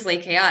was beautifully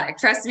chaotic.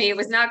 Trust me, it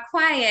was not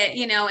quiet,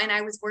 and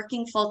I was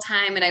working full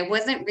time, and I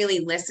wasn't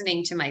really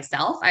listening to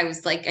myself. I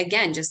was like,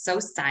 again, just so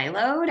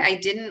siloed. I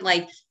didn't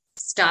like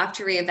stop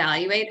to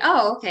reevaluate,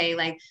 oh, okay,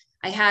 like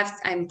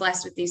I'm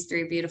blessed with these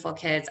 3 beautiful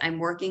kids. I'm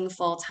working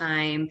full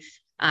time.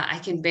 I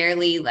can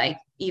barely like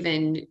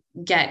even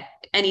get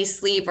any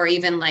sleep or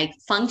even like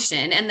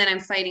function. And then I'm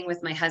fighting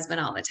with my husband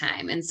all the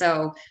time. And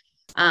so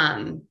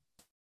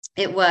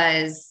it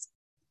was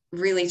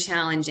really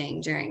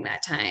challenging during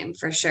that time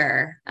for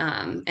sure.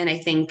 And I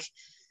think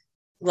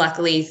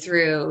luckily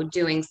through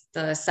doing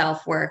the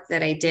self-work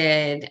that I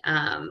did,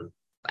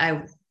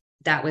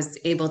 that was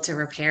able to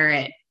repair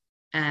it.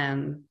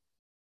 And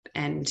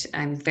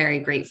I'm very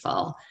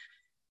grateful.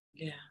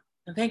 Yeah.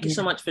 And thank you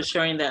so much for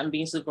sharing that and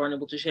being so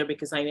vulnerable to share,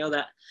 because I know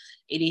that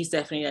it is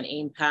definitely an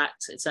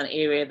impact. It's an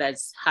area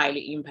that's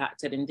highly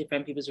impacted in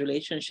different people's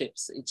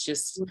relationships. It's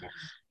just,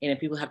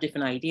 people have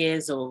different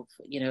ideas of,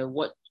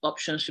 what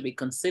options should be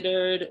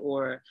considered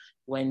or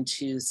when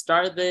to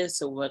start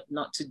this or what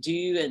not to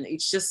do. And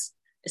it's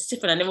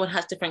different. And everyone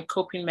has different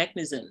coping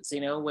mechanisms,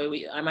 where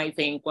I might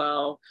think,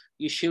 well,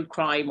 you should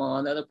cry more.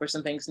 And the other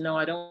person thinks, no,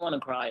 I don't want to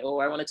cry,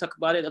 or I want to talk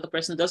about it. The other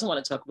person doesn't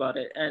want to talk about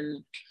it.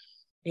 And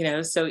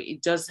so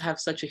it does have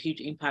such a huge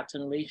impact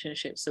on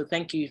relationships. So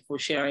thank you for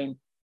sharing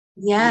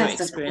your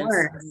experience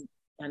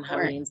and how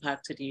it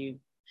impacted you.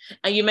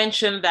 And you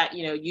mentioned that,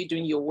 you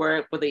doing your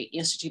work with the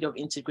Institute of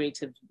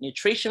Integrative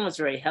Nutrition was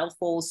very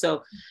helpful.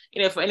 So,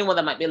 for anyone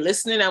that might be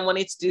listening and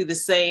wanting to do the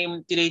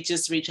same, do they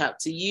just reach out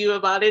to you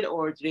about it,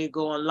 or do they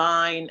go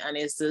online? And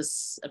is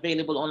this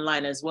available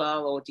online as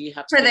well? Or do you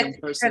have to go in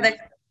person? For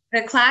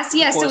the class?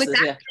 Yeah. So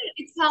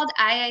it's called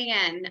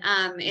IAN.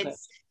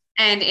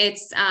 And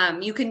it's,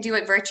 you can do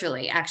it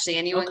virtually. Actually,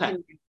 anyone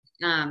can.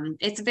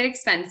 It's a bit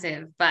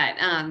expensive, but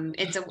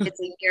it's a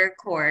year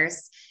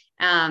course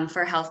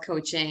for health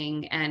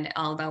coaching and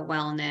all about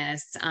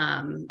wellness.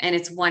 And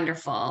it's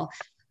wonderful.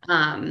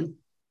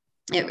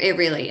 It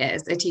really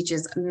is. It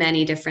teaches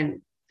many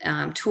different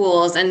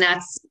tools, and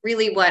that's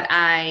really what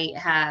I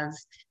have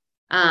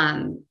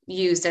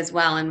used as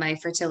well in my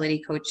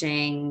fertility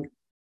coaching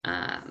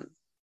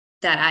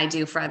that I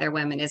do for other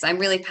women. Is I'm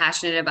really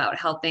passionate about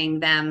helping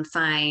them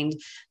find,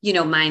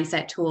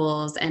 mindset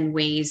tools and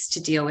ways to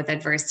deal with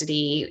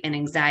adversity and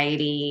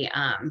anxiety,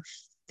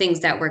 things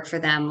that work for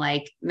them,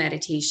 like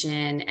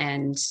meditation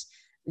and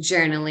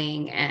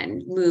journaling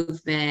and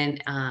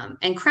movement,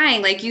 and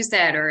crying, like you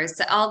said, or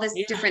all this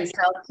different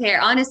self-care.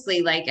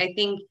 Honestly, like I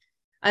think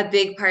a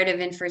big part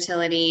of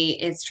infertility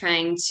is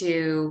trying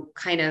to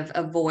kind of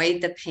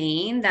avoid the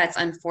pain that's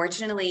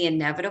unfortunately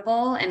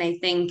inevitable. And I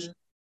think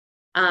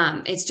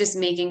it's just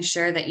making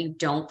sure that you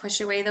don't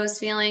push away those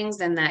feelings,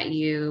 and that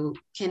you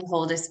can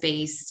hold a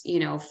space,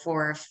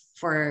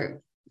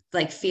 for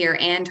like fear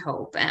and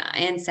hope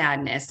and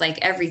sadness, like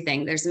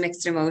everything. There's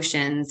mixed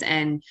emotions.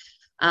 And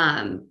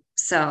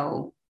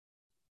so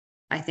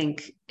I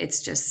think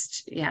it's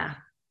just,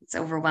 it's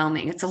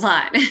overwhelming. It's a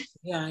lot.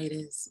 Yeah, it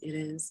is. It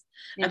is.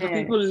 And for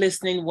people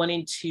listening,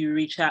 wanting to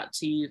reach out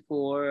to you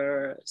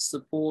for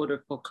support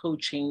or for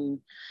coaching,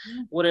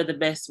 what are the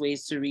best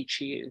ways to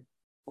reach you?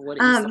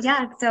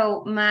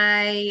 So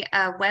my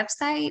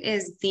website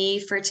is The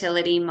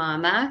Fertility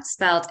Mama,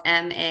 spelled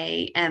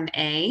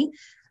MAMA.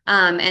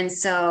 And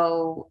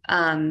so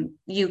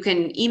you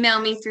can email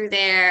me through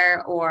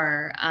there,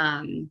 or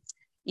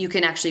you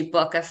can actually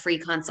book a free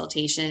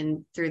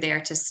consultation through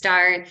there to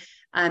start.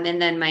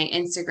 And then my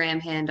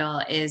Instagram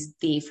handle is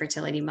The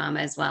Fertility Mama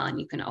as well. And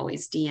you can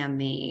always DM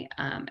me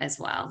as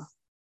well.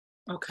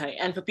 Okay.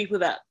 And for people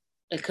that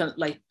are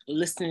like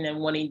listening and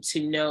wanting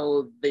to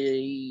know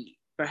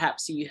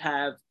perhaps you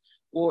have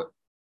what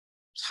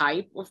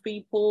type of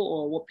people,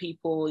 or what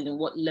people,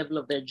 what level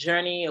of their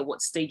journey, or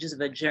what stages of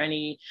their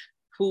journey,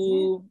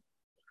 who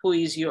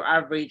is your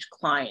average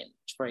client,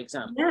 for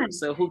example?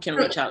 So who can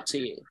reach out to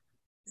you?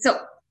 So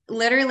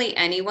literally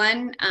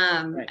anyone.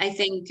 I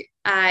think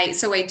I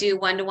do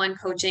one-to-one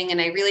coaching,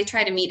 and I really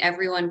try to meet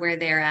everyone where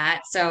they're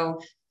at. So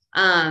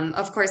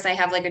of course I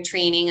have like a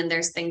training, and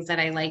there's things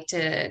that I like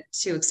to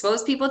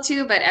expose people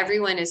to, but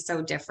everyone is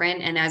so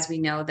different. And as we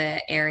know,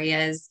 the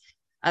areas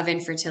of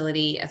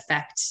infertility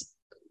affect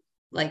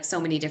like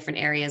so many different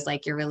areas,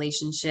 like your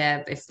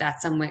relationship, if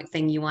that's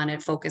something you want to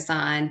focus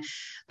on,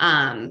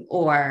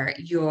 or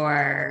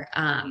your,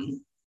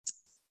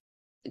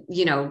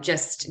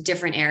 just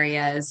different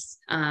areas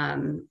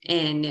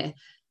in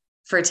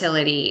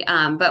fertility.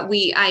 But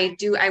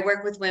I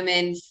work with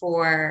women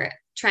for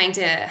trying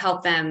to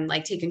help them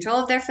like take control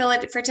of their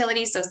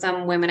fertility. So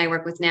some women I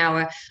work with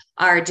now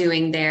are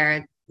doing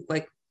their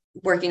like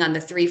working on the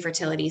 3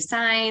 fertility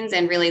signs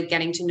and really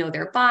getting to know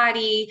their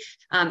body,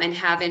 and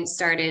haven't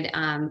started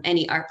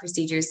any ART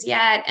procedures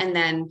yet. And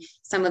then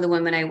some of the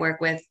women I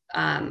work with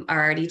are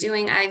already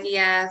doing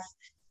IVF,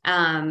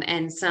 and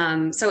and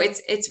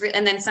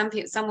then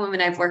some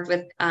women I've worked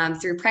with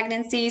through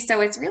pregnancy.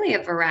 So it's really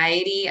a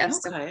variety of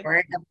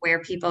support of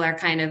where people are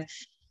kind of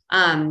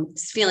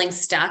feeling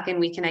stuck, and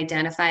we can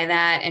identify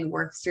that and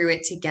work through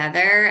it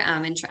together.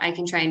 And I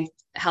can try and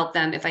help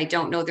them. If I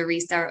don't know the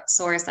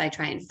resource, I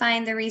try and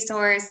find the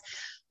resource,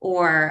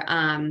 or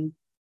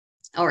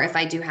or if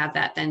I do have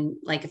that, then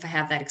like if I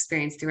have that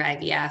experience through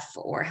IVF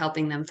or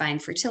helping them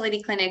find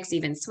fertility clinics,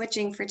 even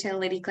switching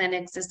fertility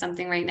clinics is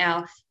something right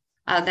now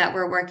that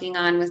we're working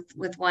on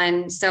with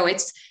one. So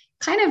it's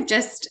kind of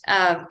just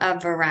a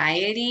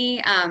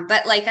variety.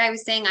 But like I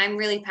was saying, I'm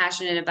really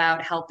passionate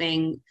about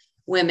helping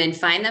women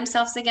find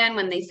themselves again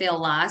when they feel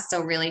lost.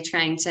 So really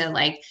trying to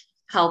like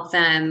help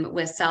them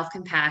with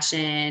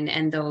self-compassion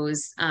and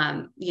those,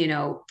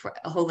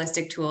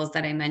 holistic tools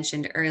that I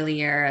mentioned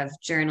earlier of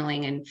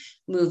journaling and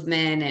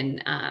movement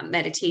and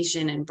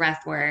meditation and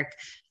breath work.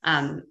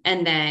 And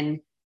then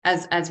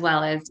as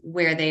well as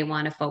where they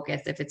want to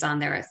focus, if it's on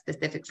their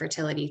specific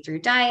fertility through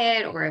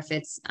diet or if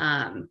it's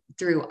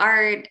through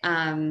art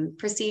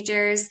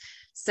procedures.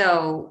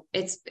 So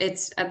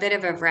it's a bit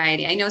of a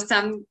variety. I know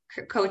some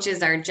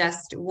coaches are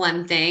just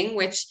one thing,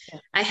 which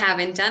I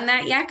haven't done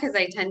that yet because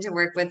I tend to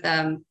work with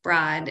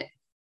broad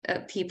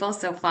people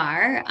so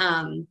far.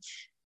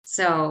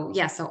 So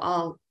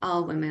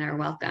all women are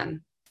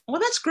welcome. Well,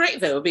 that's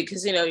great though,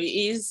 because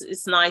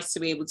it's nice to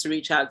be able to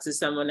reach out to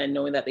someone and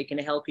knowing that they can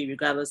help you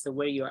regardless of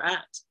where you're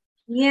at.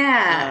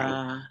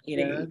 Yeah.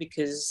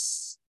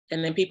 Because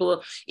and then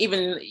people,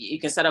 even you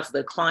can set up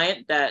the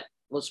client that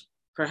was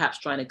perhaps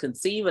trying to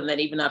conceive, and then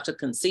even after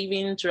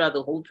conceiving throughout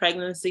the whole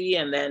pregnancy,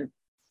 and then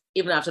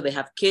even after they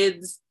have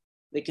kids,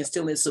 they can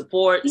still need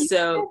support.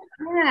 So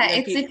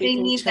it's if they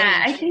need change.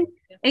 That. I think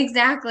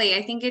exactly.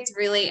 I think it's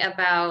really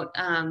about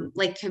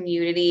like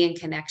community and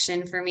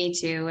connection for me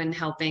too, and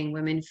helping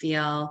women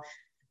feel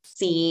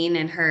seen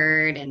and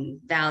heard and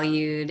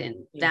valued and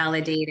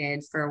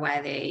validated for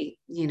why they,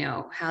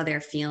 how they're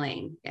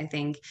feeling, I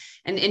think.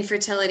 And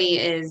infertility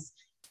is,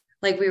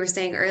 like we were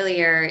saying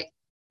earlier,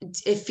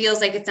 it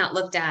feels like it's not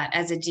looked at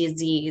as a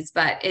disease,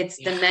 but it's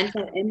the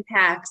mental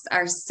impacts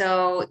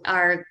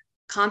are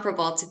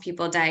comparable to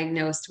people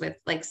diagnosed with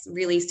like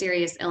really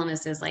serious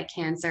illnesses like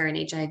cancer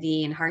and HIV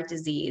and heart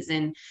disease.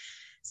 And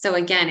so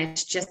again,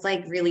 it's just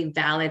like really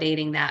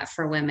validating that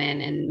for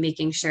women and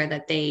making sure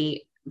that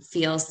they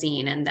feel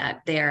seen and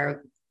that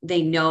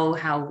they know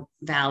how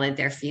valid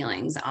their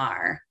feelings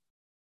are.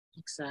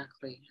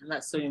 Exactly. And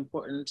that's so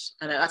important.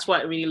 And that's why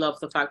I really love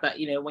the fact that,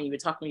 when you were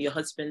talking with your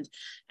husband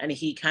and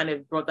he kind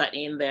of brought that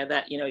in there,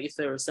 that, if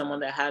there was someone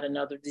that had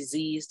another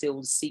disease, they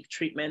will seek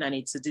treatment and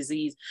it's a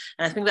disease.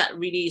 And I think that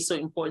really is so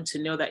important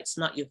to know that it's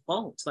not your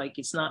fault. Like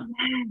it's not,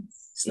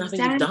 it's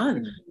nothing you've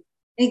done.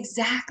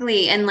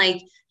 Exactly. And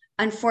like,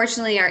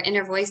 unfortunately, our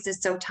inner voice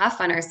is so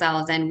tough on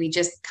ourselves and we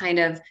just kind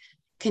of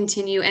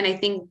continue. And I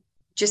think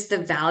just the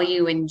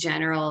value in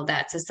general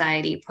that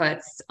society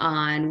puts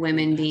on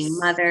women being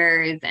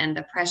mothers and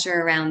the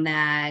pressure around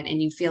that,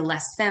 and you feel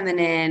less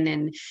feminine,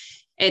 and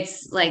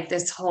it's like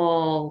this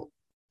whole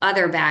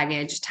other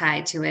baggage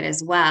tied to it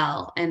as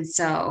well. And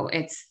so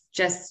it's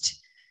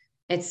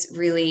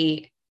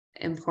really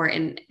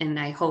important. And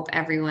I hope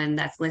everyone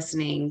that's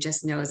listening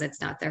just knows it's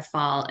not their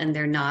fault and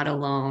they're not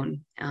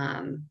alone.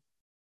 And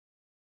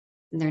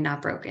they're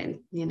not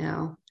broken, Thank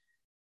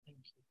you.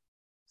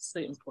 So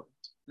important.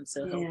 And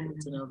so helpful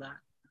to know that.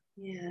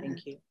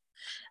 Thank you.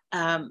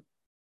 Do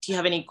you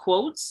have any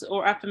quotes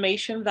or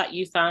affirmation that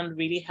you found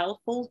really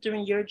helpful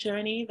during your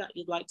journey that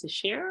you'd like to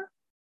share?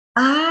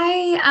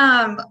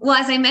 Well,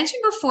 as I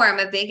mentioned before,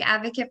 I'm a big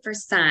advocate for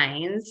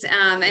signs.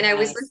 And I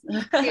was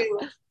listening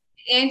to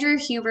Andrew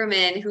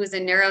Huberman, who's a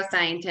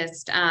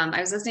neuroscientist. I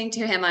was listening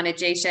to him on a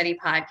Jay Shetty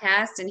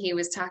podcast, and he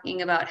was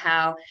talking about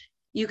how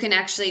you can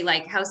actually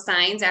how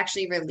signs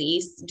actually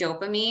release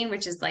dopamine,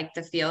 which is like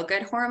the feel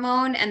good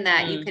hormone, and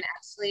that you can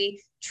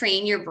actually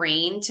train your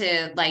brain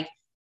to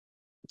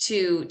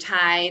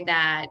tie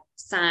that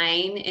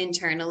sign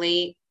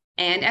internally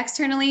and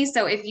externally.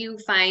 So if you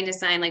find a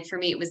sign, like for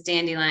me, it was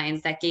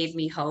dandelions that gave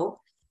me hope,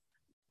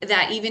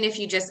 that even if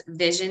you just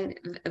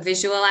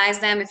visualize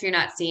them, if you're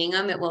not seeing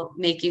them, it will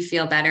make you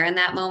feel better in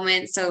that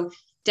moment. So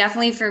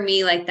definitely for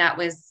me, like that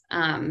was,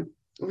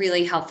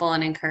 really helpful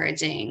and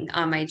encouraging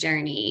on my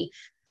journey.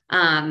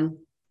 And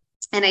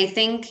I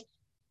think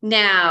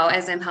now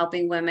as I'm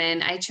helping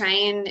women, I try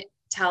and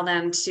tell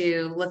them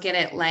to look at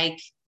it like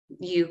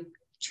you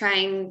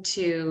trying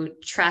to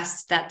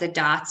trust that the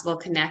dots will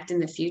connect in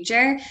the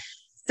future.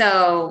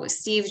 So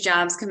Steve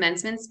Jobs'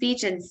 commencement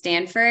speech in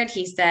Stanford,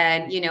 he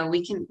said,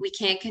 we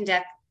can't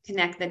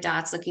connect the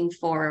dots looking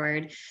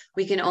forward.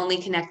 We can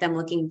only connect them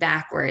looking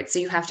backward. So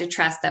you have to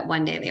trust that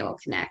one day they will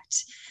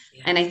connect.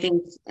 Yeah. And I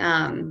think,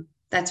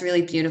 that's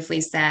really beautifully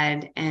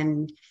said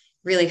and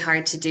really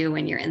hard to do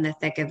when you're in the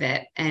thick of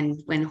it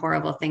and when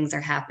horrible things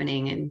are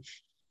happening and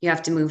you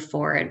have to move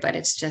forward, but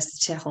it's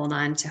just to hold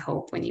on to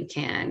hope when you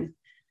can.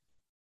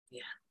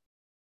 Yeah.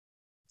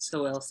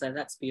 So well said.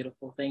 That's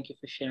beautiful. Thank you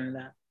for sharing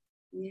that.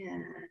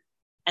 Yeah.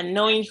 And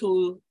knowing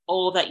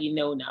all that you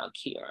know now,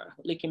 Kira,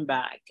 looking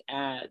back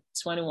at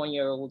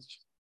 21-year-old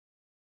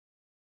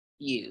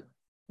you,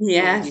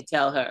 what would you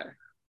tell her?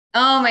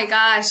 Oh my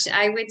gosh.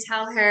 I would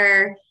tell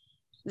her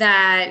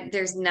that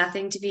there's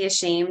nothing to be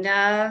ashamed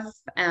of.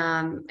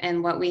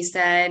 And what we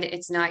said,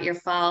 it's not your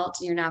fault.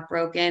 You're not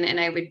broken. And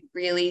I would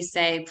really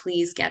say,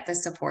 please get the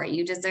support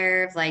you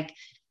deserve. Like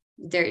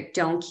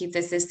don't keep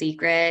this a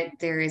secret.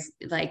 There is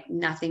like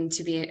nothing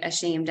to be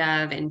ashamed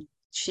of, and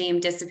shame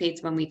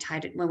dissipates when we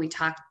talk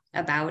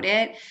about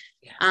it.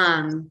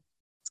 Yes.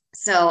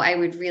 So I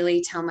would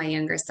really tell my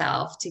younger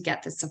self to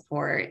get the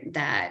support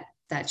that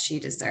she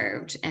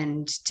deserved,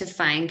 and to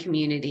find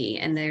community.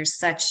 And there's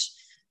such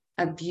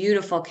a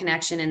beautiful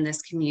connection in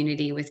this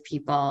community with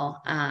people.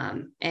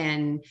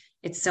 And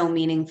it's so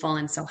meaningful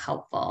and so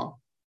helpful.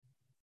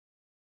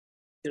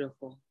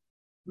 Beautiful.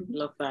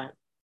 Love that.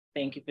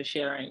 Thank you for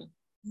sharing.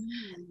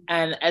 Mm-hmm.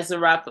 And as a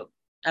wrap up,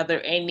 are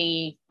there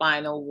any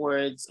final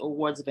words or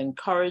words of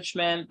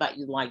encouragement that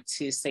you'd like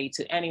to say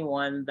to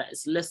anyone that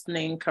is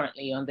listening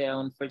currently on their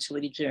own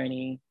fertility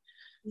journey?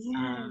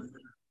 Yes.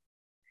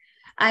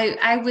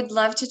 I would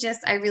love to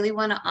I really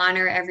want to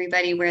honor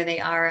everybody where they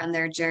are on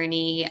their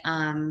journey.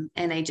 And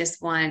I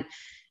just want,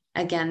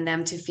 again,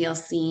 them to feel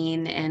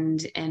seen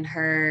and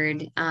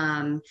heard.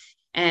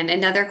 And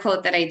another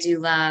quote that I do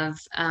love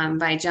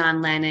by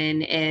John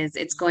Lennon is,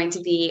 "It's going to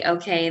be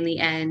okay in the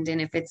end.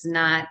 And if it's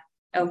not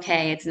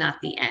okay, it's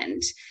not the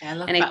end." I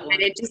love and that one.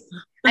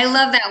 I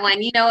love that one,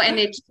 and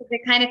it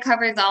kind of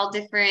covers all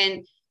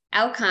different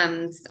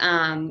outcomes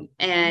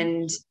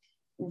and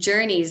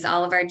journeys.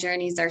 All of our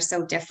journeys are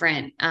so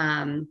different.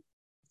 And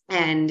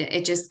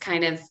it just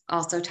kind of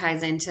also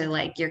ties into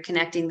like, you're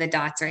connecting the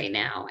dots right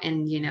now,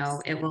 and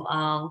it will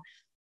all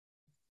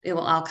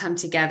come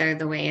together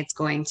the way it's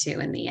going to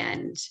in the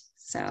end.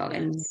 So, yes.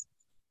 And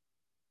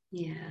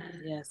yeah.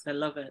 Yes, I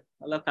love it.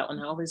 I love that one.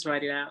 I always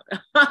write it out.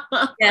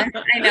 Yeah,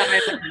 I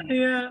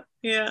know.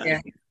 Yeah.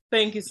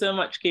 Thank you so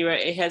much, Kira.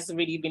 It has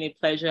really been a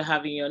pleasure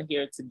having you on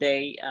here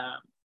today.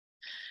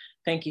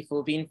 Thank you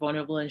for being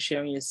vulnerable and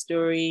sharing your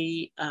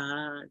story.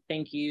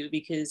 Thank you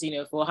because,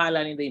 for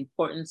highlighting the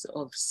importance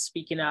of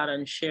speaking out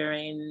and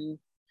sharing,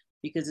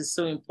 because it's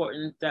so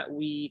important that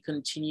we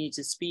continue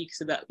to speak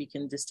so that we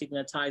can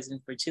destigmatize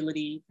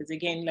infertility. Because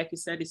again, like you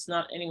said, it's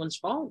not anyone's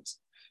fault.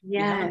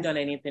 Yes. You haven't done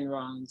anything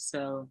wrong.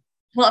 So,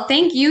 well,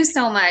 thank you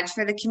so much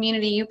for the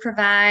community you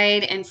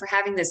provide, and for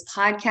having this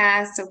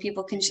podcast so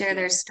people can share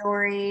their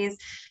stories,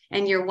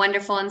 and your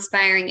wonderful,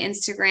 inspiring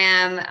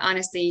Instagram.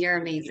 Honestly, you're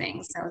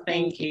amazing. So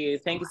thank you.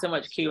 Thank you so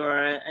much,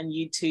 Kira. And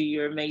you too,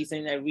 you're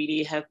amazing. I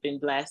really have been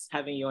blessed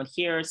having you on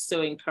here.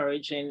 So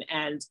encouraging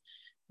and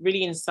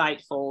really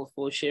insightful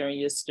for sharing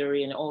your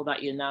story and all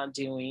that you're now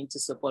doing to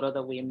support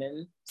other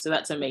women. So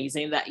that's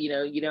amazing that, you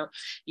didn't,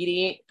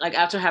 like,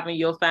 after having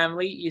your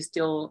family, you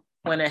still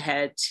went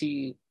ahead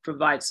to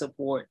provide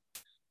support,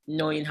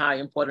 knowing how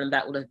important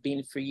that would have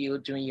been for you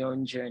during your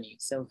own journey.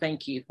 So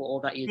thank you for all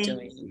that you're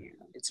doing.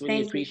 It's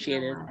really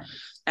appreciated.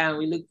 And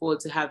we look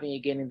forward to having you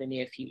again in the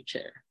near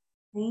future.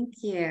 Thank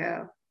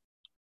you.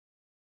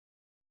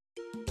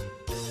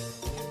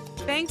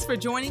 Thanks for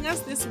joining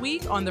us this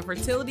week on the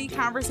Fertility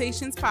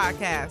Conversations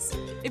podcast.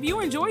 If you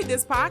enjoyed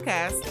this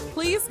podcast,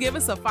 please give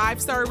us a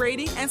 5-star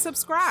rating and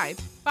subscribe.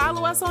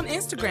 Follow us on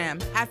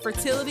Instagram at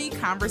Fertility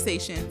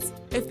Conversations.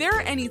 If there are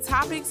any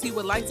topics you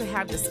would like to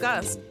have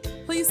discussed,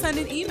 please send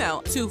an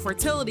email to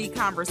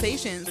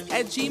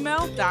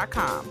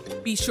fertilityconversations@gmail.com.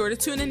 Be sure to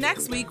tune in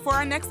next week for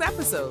our next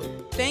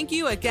episode. Thank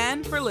you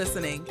again for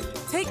listening.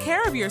 Take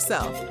care of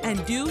yourself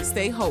and do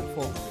stay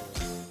hopeful.